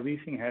 Our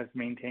leasing has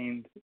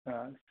maintained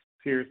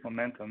serious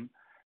momentum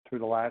through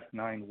the last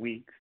 9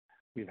 weeks.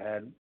 We've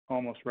had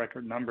almost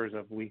record numbers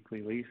of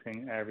weekly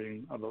leasing,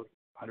 averaging about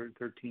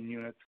 113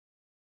 units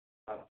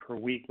per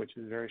week, which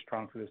is very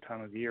strong for this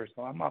time of year.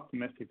 So I'm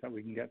optimistic that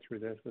we can get through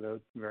this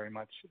without very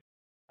much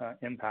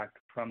impact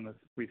from this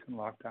recent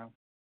lockdown.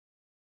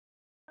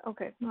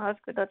 Okay, well, that's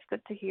good. That's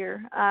good to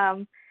hear.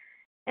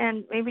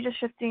 And maybe just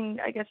shifting,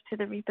 I guess, to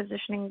the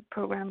repositioning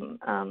program.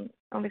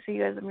 Obviously,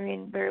 you guys have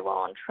remained very well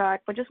on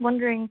track, but just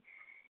wondering,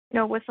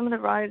 with some of the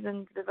rise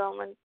in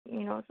development,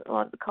 a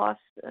lot of the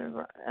cost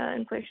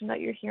inflation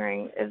that you're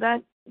hearing, is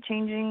that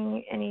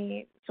changing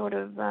any sort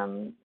of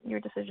your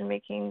decision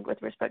making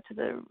with respect to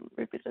the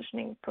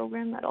repositioning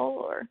program at all,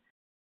 or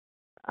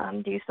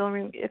do you still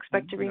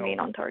expect to remain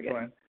on target?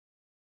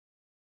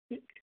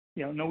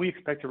 No, we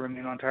expect to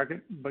remain on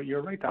target, but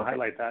you're right to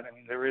highlight that. I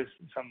mean, there is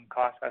some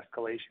cost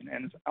escalation,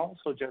 and it's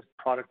also just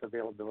product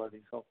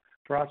availability. So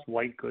for us,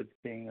 white goods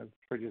being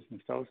fridges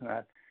and stoves and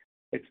that,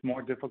 it's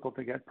more difficult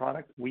to get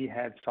product. We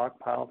had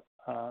stockpiled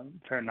a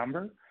fair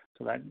number,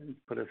 so that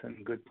put us in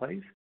a good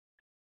place.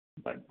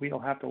 But we'll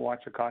have to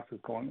watch the costs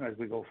as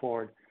we go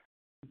forward.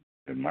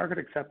 The market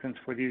acceptance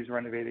for these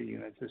renovated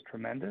units is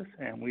tremendous,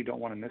 and we don't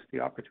want to miss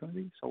the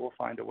opportunity, so we'll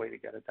find a way to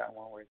get it done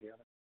one way or the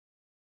other.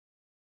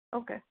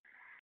 Okay.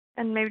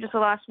 And maybe just the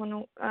last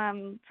one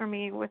for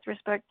me with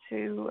respect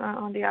to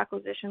on the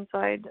acquisition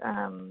side,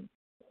 are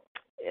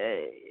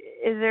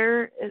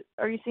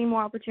you seeing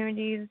more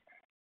opportunities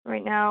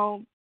right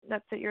now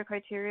that fit your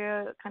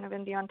criteria kind of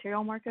in the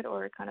Ontario market,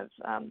 or kind of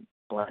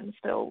blend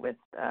still with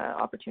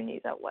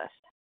opportunities out west?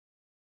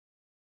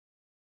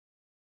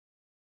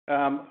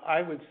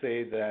 I would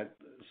say that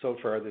so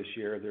far this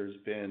year there's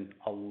been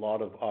a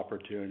lot of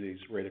opportunities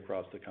right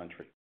across the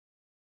country.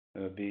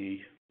 The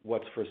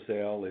what's for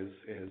sale is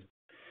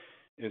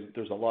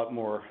there's a lot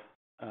more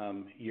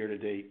year to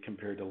date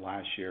compared to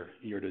last year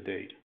to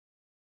date.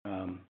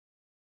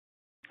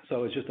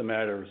 So it's just a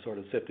matter of sort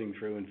of sifting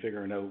through and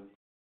figuring out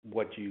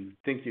what you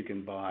think you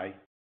can buy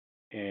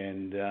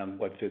and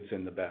what fits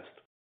in the best.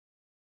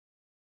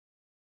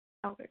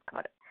 Okay,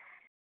 got it.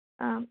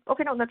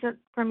 Okay, no, that's it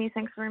for me.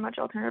 Thanks very much.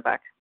 I'll turn it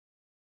back.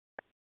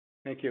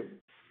 Thank you.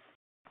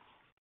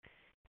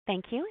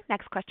 Thank you.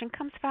 Next question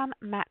comes from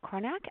Matt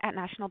Kornack at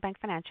National Bank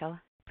Financial.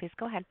 Please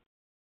go ahead.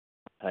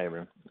 Hi,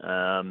 everyone.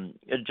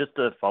 Just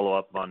to follow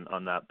up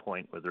on that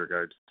point with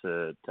regards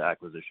to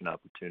acquisition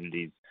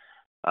opportunities,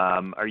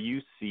 are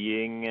you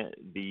seeing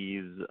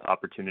these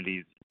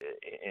opportunities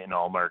in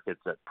all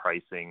markets at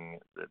pricing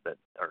that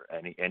or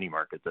any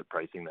markets at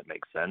pricing that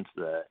makes sense?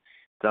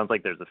 Sounds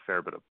like there's a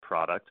fair bit of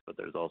product, but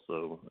there's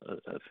also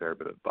a fair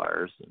bit of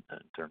buyers in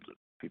terms of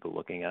people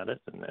looking at it,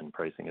 and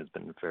pricing has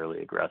been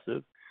fairly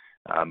aggressive.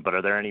 But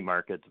are there any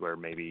markets where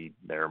maybe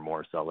there are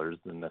more sellers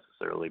than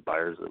necessarily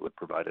buyers that would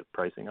provide a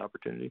pricing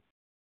opportunity?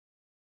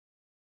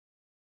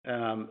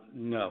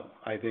 No,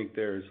 I think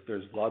there's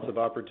lots of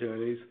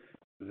opportunities.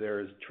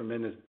 There's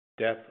tremendous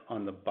depth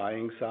on the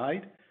buying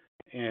side,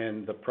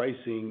 and the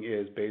pricing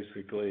is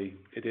basically,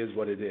 it is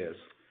what it is.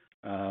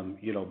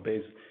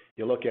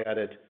 You look at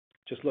it,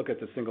 just look at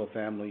the single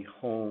family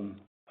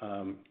home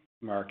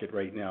market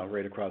right now,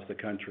 right across the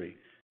country,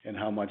 and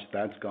how much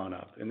that's gone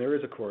up. And there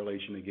is a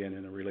correlation again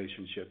in a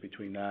relationship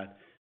between that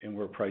and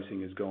where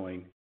pricing is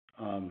going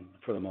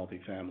for the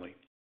multifamily.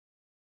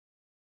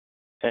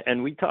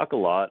 And we talk a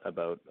lot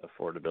about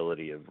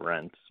affordability of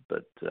rents,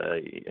 but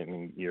I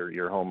mean,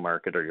 your home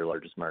market or your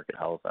largest market,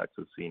 Halifax,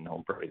 has seen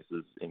home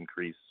prices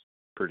increase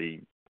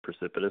pretty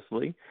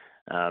precipitously.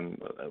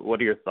 What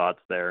are your thoughts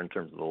there in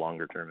terms of the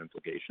longer term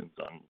implications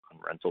on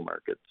rental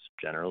markets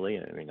generally?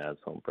 I mean, as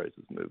home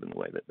prices move in the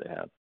way that they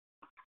have.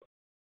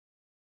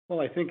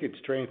 Well, I think it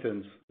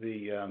strengthens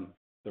the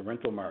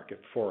rental market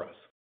for us.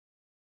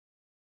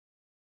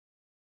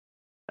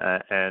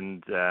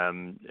 And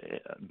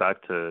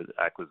back to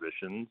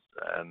acquisitions,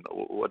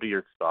 what are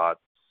your thoughts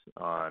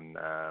on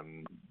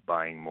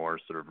buying more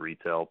sort of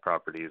retail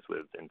properties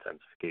with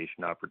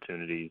intensification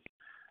opportunities,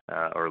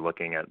 or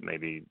looking at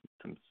maybe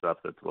some stuff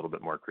that's a little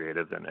bit more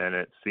creative? And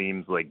it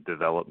seems like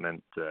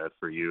development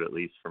for you, at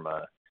least from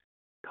a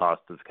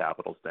cost of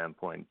capital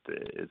standpoint,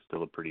 is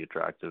still a pretty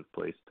attractive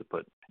place to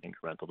put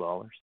incremental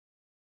dollars.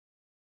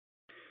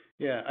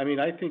 Yeah, I mean,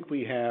 I think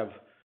we have,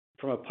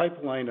 from a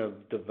pipeline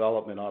of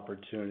development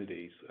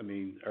opportunities, I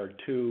mean, our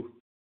two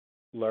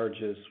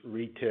largest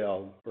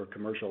retail or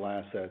commercial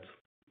assets,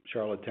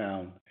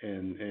 Charlottetown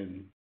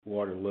and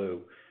Waterloo,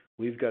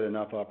 we've got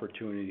enough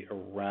opportunity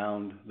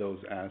around those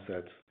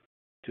assets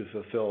to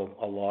fulfill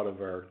a lot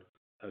of our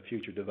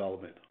future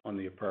development on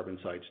the apartment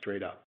side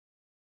straight up.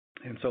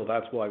 And so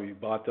that's why we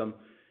bought them,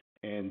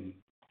 and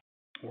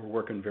we're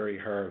working very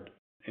hard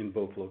in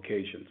both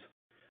locations.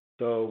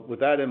 So with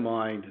that in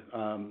mind,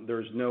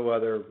 there's no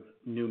other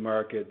new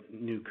market,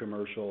 new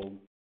commercial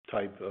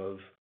type of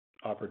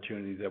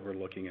opportunity that we're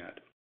looking at.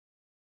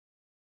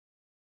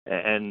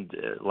 And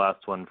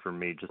last one for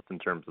me, just in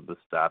terms of the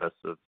status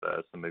of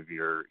some of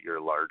your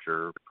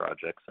larger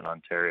projects in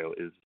Ontario,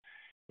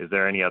 is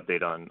there any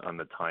update on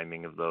the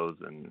timing of those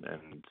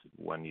and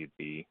when you'd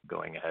be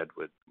going ahead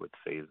with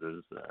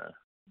phases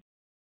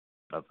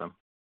of them?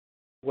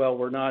 Well,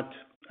 we're not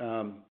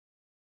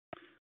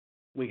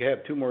we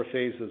have 2 more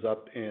phases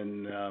up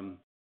in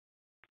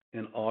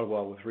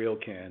Ottawa with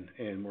RealCan,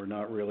 and we're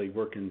not really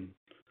working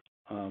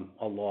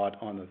a lot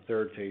on the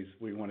 3rd phase.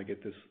 We want to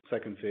get this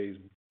 2nd phase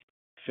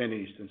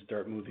finished and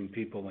start moving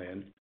people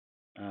in.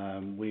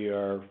 We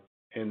are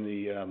in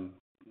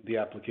the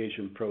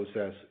application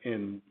process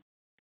in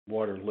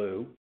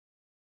Waterloo.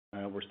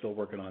 We're still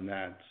working on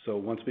that. So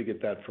once we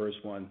get that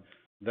first one,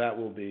 that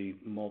will be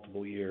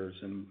multiple years,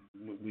 and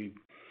we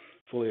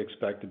fully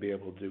expect to be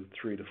able to do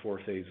 3 to 4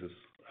 phases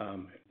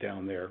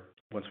down there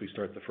once we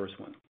start the first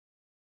one.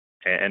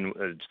 And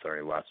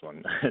sorry, last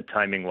one.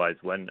 Timing-wise,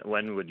 when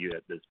would you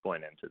at this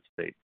point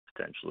anticipate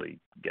potentially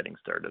getting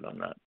started on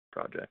that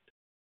project?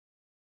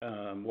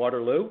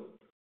 Waterloo?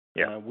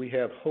 Yeah. We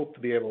have hoped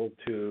to be able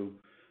to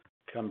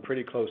come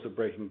pretty close to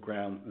breaking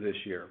ground this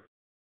year.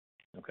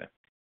 Okay.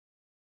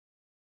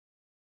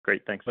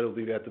 Great, thanks. But it'll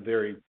be at the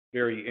very,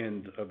 very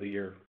end of the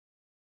year,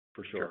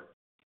 for sure.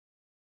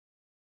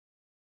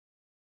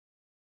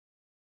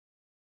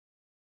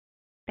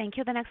 Thank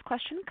you. The next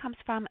question comes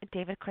from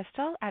David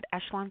Crystal at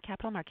Echelon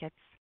Capital Markets.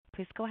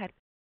 Please go ahead.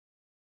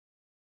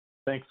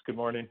 Thanks. Good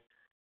morning.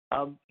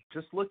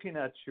 Just looking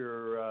at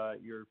your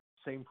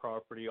same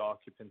property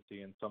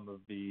occupancy and some of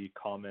the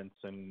comments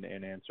and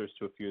answers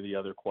to a few of the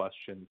other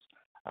questions.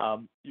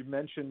 You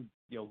mentioned,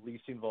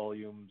 leasing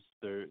volumes.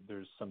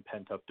 There's some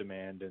pent-up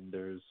demand, and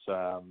there's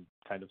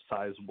kind of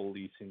sizable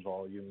leasing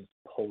volumes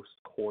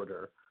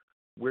post-quarter.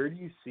 Where do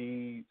you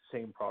see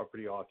same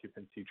property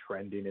occupancy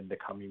trending in the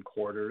coming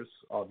quarters?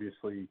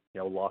 Obviously,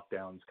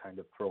 lockdowns kind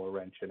of throw a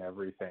wrench in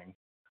everything.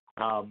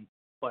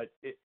 But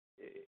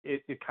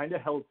it kind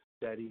of held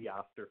steady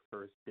after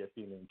first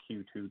dipping in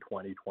Q2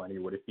 2020.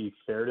 Would it be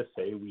fair to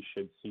say we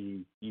should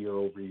see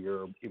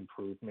year-over-year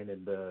improvement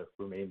in the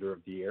remainder of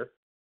the year?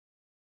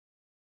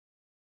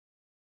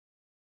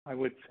 I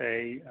would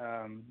say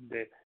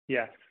that,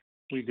 yes,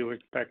 we do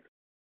expect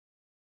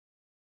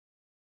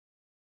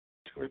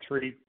 2 or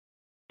 3%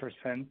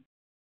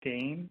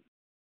 gain.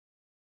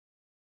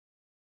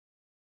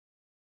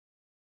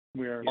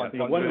 We are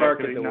the one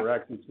market that we're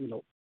actually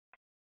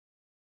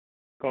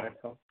Go ahead,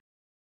 Phil.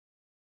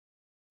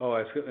 Oh, I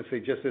was going to say,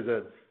 just as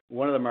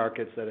one of the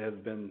markets that has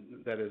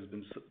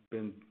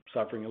been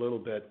suffering a little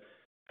bit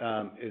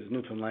is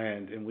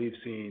Newfoundland, and we've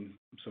seen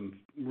some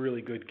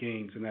really good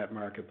gains in that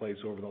marketplace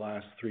over the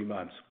last 3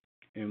 months,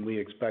 and we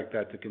expect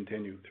that to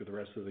continue through the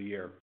rest of the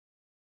year.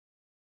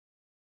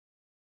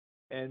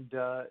 And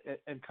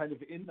kind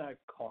of in that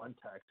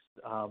context,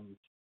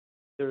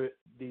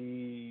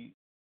 the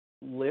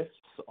lifts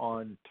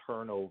on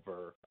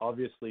turnover,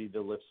 obviously the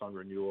lifts on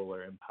renewal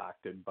are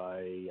impacted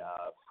by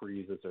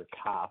freezes or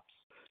caps.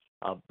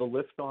 The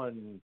lift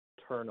on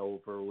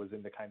turnover was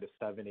in the kind of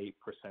 7-8%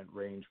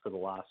 range for the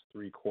last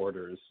 3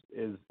 quarters.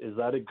 Is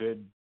that a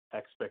good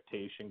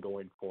expectation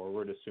going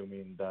forward,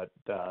 assuming that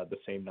the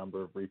same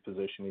number of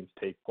repositionings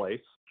take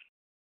place?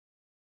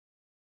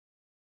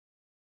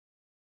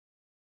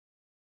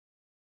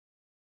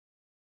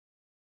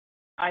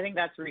 I think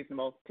that's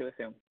reasonable to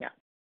assume, yeah.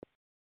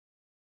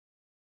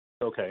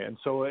 Okay, and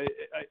so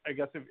I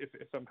guess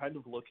if I'm kind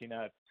of looking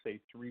at, say,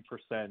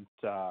 3%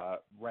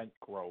 rent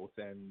growth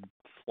and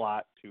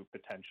flat to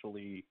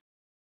potentially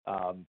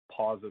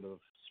positive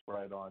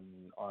spread on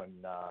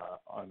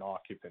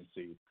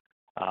occupancy,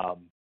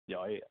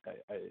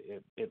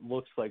 it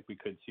looks like we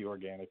could see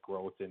organic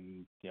growth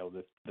in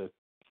the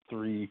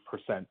 3%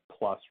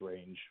 plus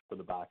range for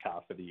the back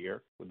half of the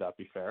year. Would that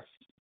be fair?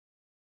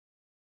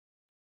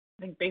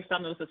 I think based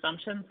on those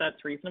assumptions,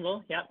 that's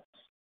reasonable. Yep.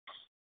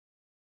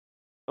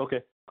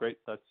 Okay, great.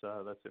 That's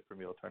it for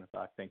me. I'll turn it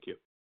back. Thank you.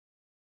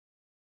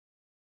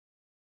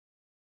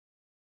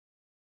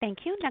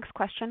 Thank you. Next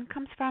question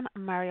comes from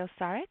Mario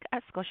Saric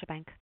at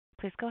Scotiabank.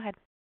 Please go ahead.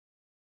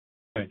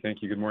 Hi,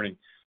 thank you. Good morning.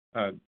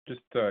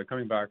 Just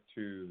coming back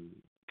to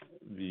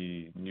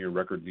the near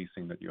record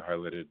leasing that you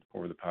highlighted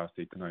over the past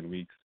 8 to 9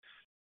 weeks,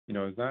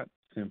 is that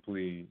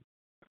simply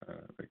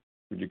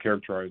would you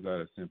characterize that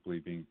as simply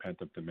being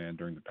pent-up demand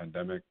during the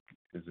pandemic?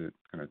 Is it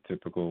kind of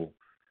typical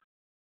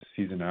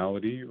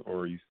seasonality, or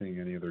are you seeing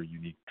any other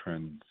unique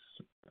trends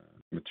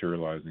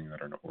materializing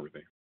that are noteworthy?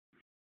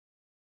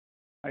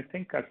 I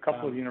think a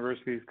couple of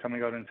universities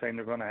coming out and saying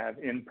they're going to have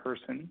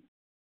in-person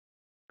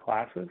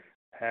classes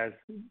has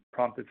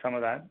prompted some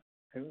of that.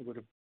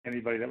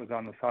 Anybody that was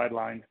on the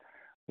sidelines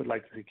would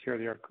like to secure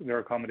their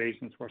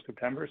accommodations for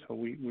September, so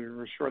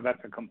we're sure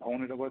that's a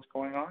component of what's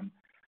going on.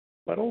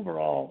 But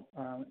overall,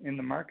 in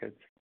the markets,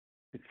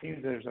 it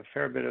seems there's a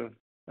fair bit of,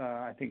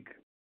 I think,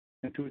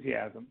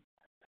 enthusiasm.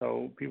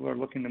 So people are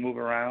looking to move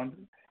around.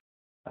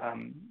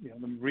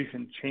 The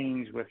recent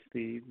change with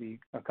a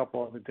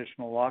couple of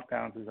additional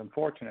lockdowns is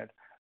unfortunate,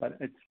 but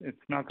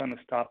it's not going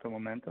to stop the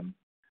momentum.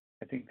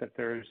 I think that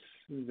there is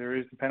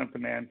a pent-up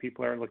demand.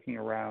 People are looking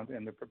around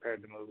and they're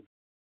prepared to move,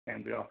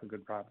 and we offer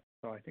good products.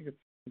 So I think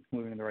it's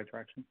moving in the right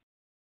direction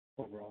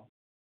overall.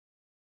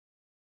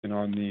 And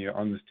on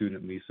the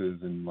student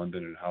leases in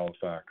London and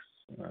Halifax,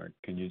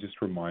 can you just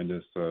remind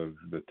us of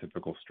the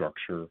typical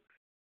structure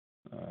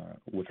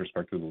with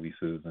respect to the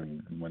leases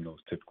and when those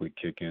typically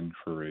kick in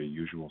for a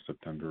usual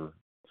September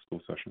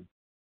school session?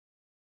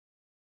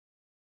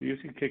 They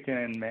usually kick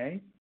in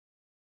May.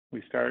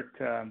 We start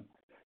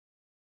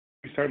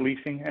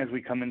leasing as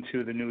we come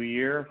into the new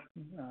year.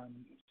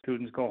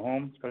 Students go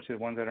home, especially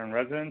the ones that are in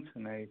residence,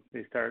 and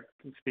they start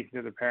speaking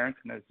to their parents.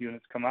 And as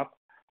units come up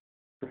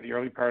for the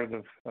early part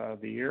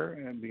of the year,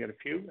 and we get a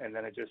few, and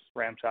then it just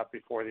ramps up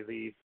before they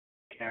leave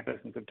campus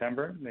in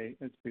September.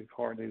 It's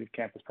before they leave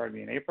campus,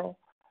 in April.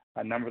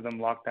 A number of them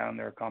lock down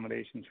their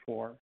accommodations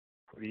for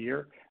the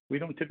year. We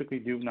don't typically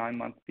do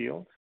 9-month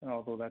deals,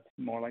 although that's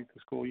more like the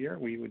school year.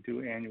 We would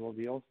do annual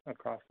deals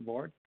across the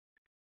board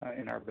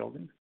in our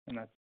buildings, and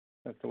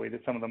that's the way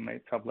that some of them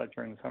might sublet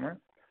during the summer,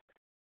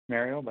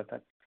 Mario, but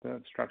that's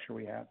the structure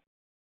we have.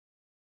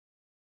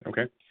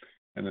 Okay.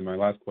 And then my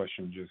last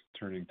question, just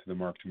turning to the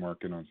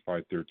mark-to-market on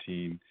slide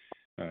 13,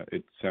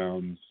 it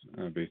sounds,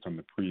 based on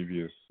the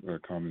previous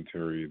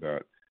commentary,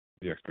 that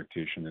the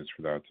expectation is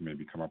for that to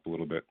maybe come up a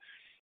little bit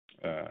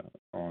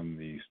on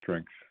the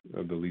strength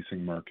of the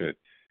leasing market.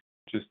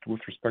 Just with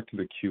respect to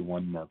the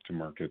Q1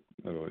 mark-to-market,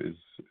 is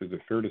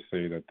it fair to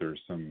say that there's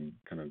some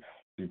kind of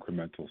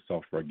incremental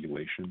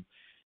self-regulation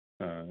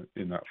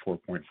in that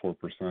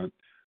 4.4%,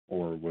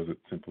 or was it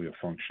simply a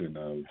function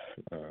of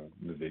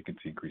the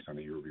vacancy increase on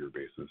a year-over-year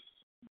basis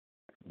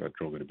that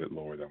drove it a bit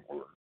lower than what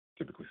we're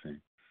typically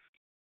seeing?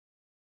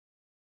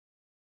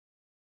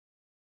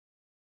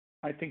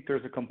 I think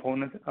there's a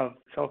component of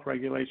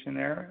self-regulation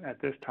there. At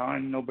this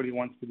time, nobody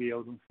wants to be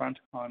out in front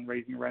on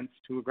raising rents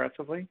too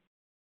aggressively.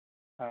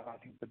 I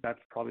think that's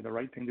probably the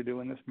right thing to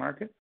do in this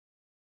market.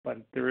 But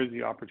there is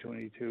the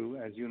opportunity to,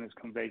 as units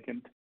come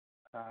vacant,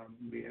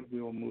 we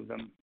will move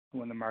them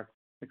when the market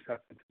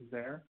acceptance is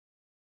there.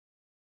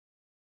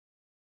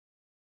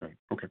 Right.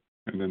 Okay.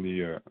 And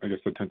then I guess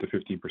the 10 to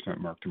 15%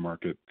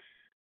 mark-to-market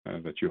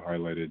that you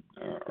highlighted,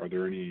 are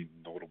there any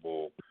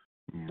notable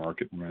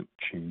market rent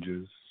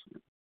changes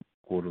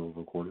quarter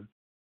over quarter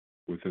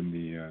within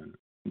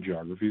the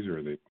geographies, or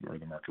are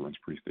the market rents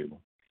pretty stable?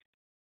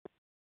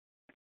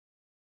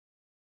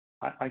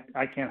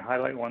 I can't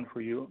highlight one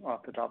for you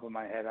off the top of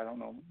my head. I don't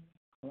know.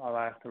 I'll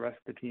ask the rest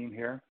of the team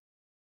here.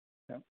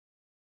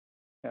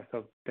 Yeah.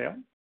 So Dale?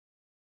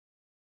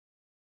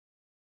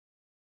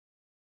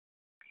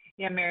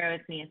 Yeah, Mario,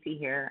 it's Nancy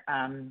here.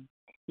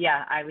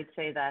 Yeah, I would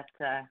say that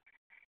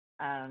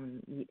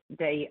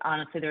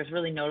honestly, there's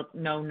really no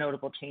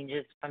notable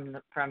changes from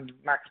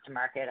market to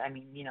market. I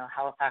mean,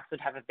 Halifax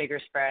would have a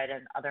bigger spread,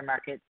 and other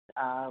markets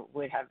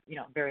would have,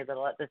 very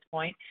little at this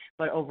point.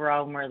 But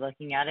overall, when we're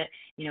looking at it,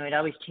 it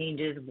always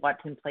changes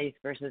what's in place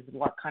versus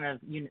what kind of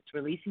units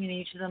we're leasing in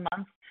each of the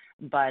months.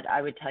 But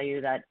I would tell you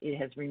that it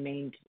has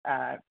remained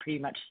pretty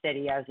much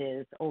steady as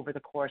is over the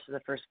course of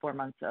the first 4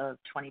 months of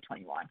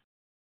 2021.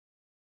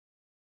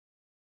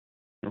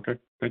 Okay,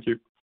 thank you.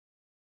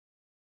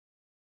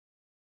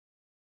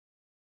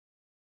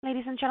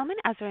 Ladies and gentlemen,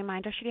 as a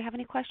reminder, should you have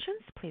any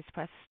questions, please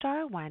press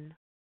star 1.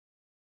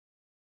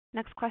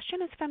 Next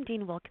question is from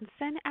Dean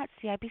Wilkinson at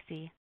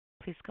CIBC.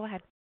 Please go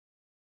ahead.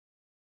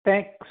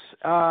 Thanks.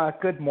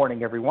 Good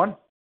morning, everyone.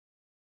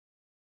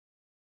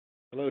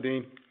 Hello,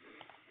 Dean.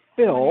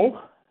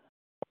 Bill,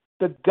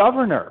 the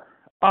governor.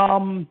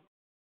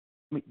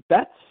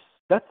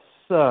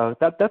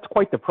 That's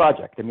quite the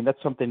project. I mean,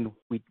 that's something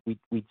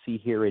we'd see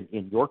here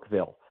in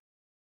Yorkville.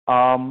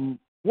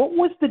 What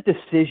was the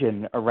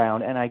decision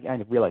around? And I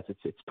realize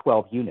it's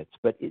 12 units,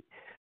 but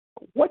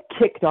what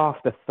kicked off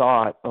the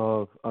thought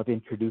of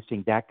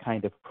introducing that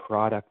kind of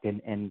product?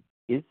 And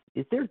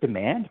is there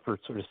demand for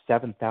sort of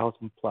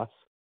 $7,000 plus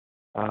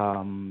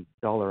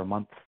dollar a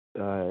month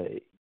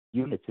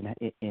units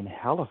in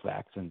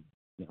Halifax? And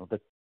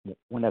that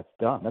when that's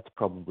done, that's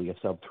probably a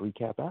sub 3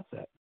 cap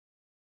asset.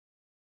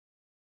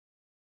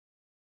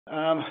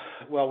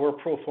 Well, we're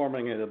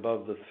pro-forming it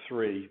above the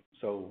 3,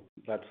 so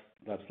that's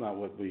not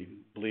what we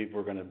believe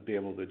we're going to be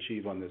able to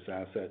achieve on this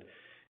asset.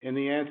 And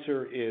the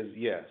answer is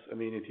yes. I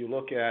mean, if you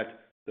look at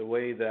the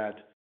way that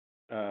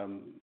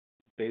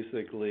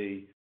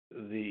basically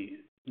the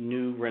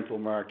new rental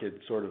market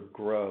sort of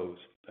grows,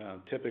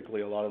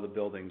 typically a lot of the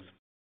buildings,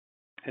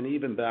 and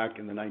even back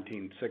in the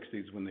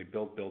 1960s when they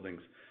built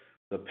buildings,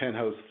 the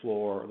penthouse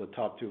floor, the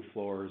top 2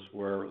 floors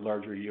were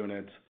larger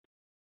units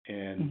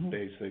and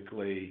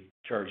basically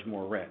charge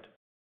more rent.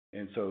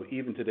 And so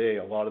even today,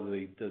 a lot of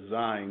the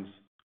designs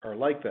are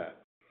like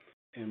that.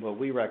 And what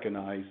we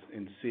recognize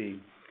and see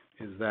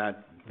is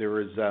that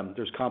there's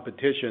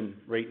competition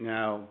right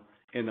now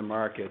in the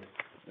market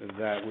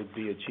that would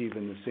be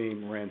achieving the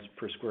same rents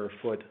per square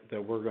foot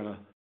that we're going to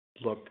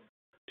look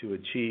to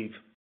achieve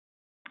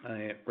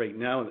right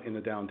now in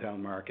the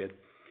downtown market.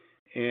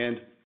 And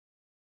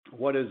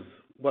what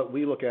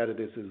we look at it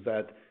is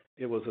that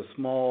it was a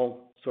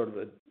small sort of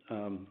a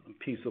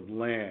piece of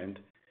land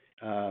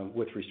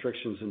with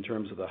restrictions in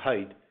terms of the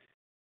height,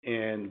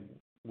 and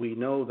we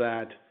know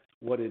that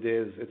what it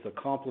is, it's a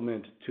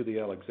complement to the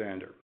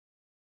Alexander.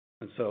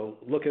 And so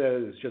look at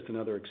it as just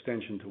another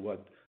extension to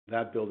what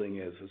that building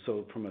is. And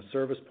so from a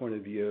service point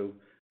of view,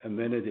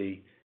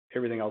 amenity,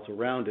 everything else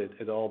around it,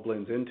 it all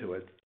blends into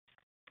it.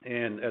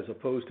 And as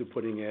opposed to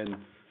putting in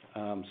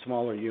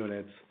smaller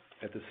units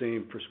at the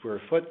same per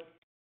square foot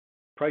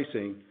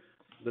pricing,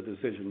 the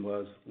decision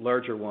was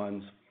larger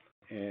ones,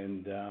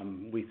 and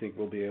we think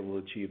we'll be able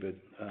to achieve it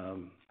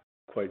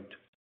quite.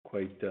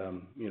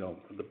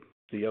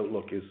 The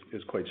outlook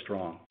is quite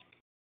strong.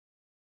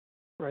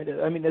 Right.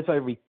 I mean, as I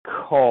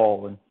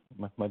recall, and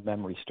my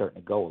memory's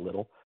starting to go a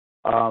little,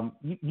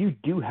 you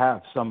do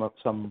have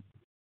some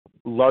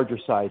larger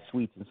size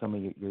suites in some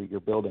of your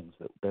buildings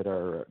that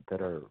are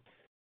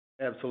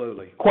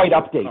absolutely quite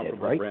updated,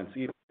 right? Rents,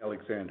 even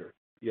Alexander,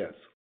 yes.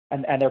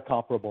 And they're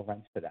comparable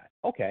rents to that.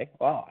 Okay.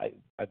 Well,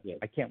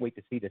 I can't wait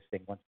to see this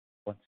thing once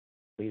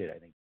completed. I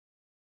think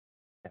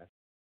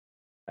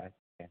that's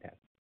fantastic.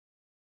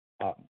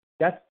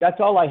 That's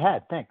all I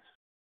had. Thanks.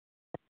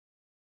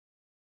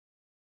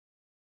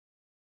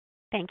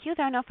 Thank you.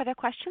 There are no further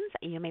questions.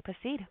 You may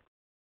proceed.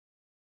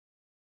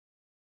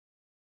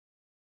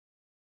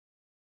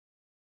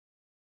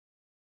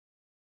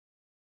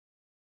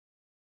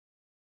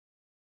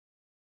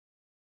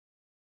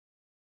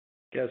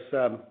 Guess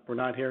we're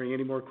not hearing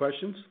any more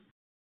questions?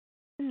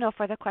 No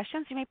further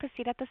questions. You may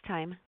proceed at this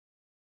time.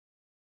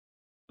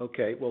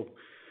 Okay. Well,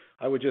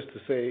 I would just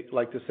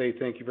like to say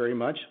thank you very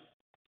much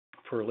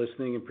for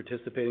listening and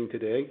participating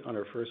today on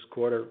our first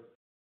quarter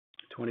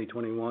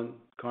 2021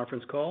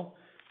 conference call,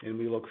 and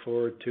we look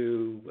forward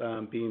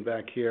to being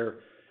back here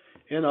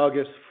in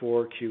August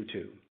for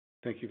Q2.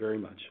 Thank you very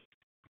much.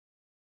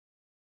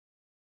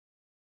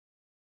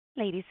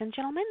 Ladies and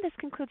gentlemen, this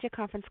concludes your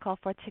conference call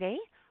for today.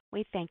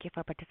 We thank you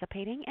for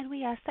participating, and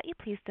we ask that you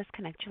please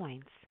disconnect your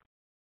lines.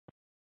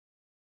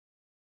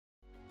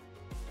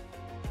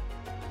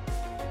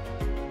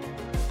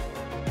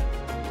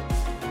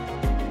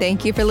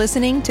 Thank you for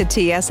listening to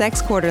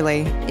TSX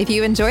Quarterly. If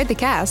you enjoyed the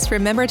cast,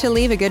 remember to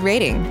leave a good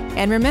rating.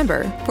 And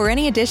remember, for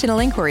any additional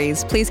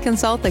inquiries, please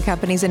consult the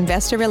company's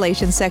investor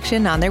relations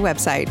section on their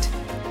website.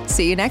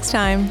 See you next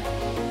time.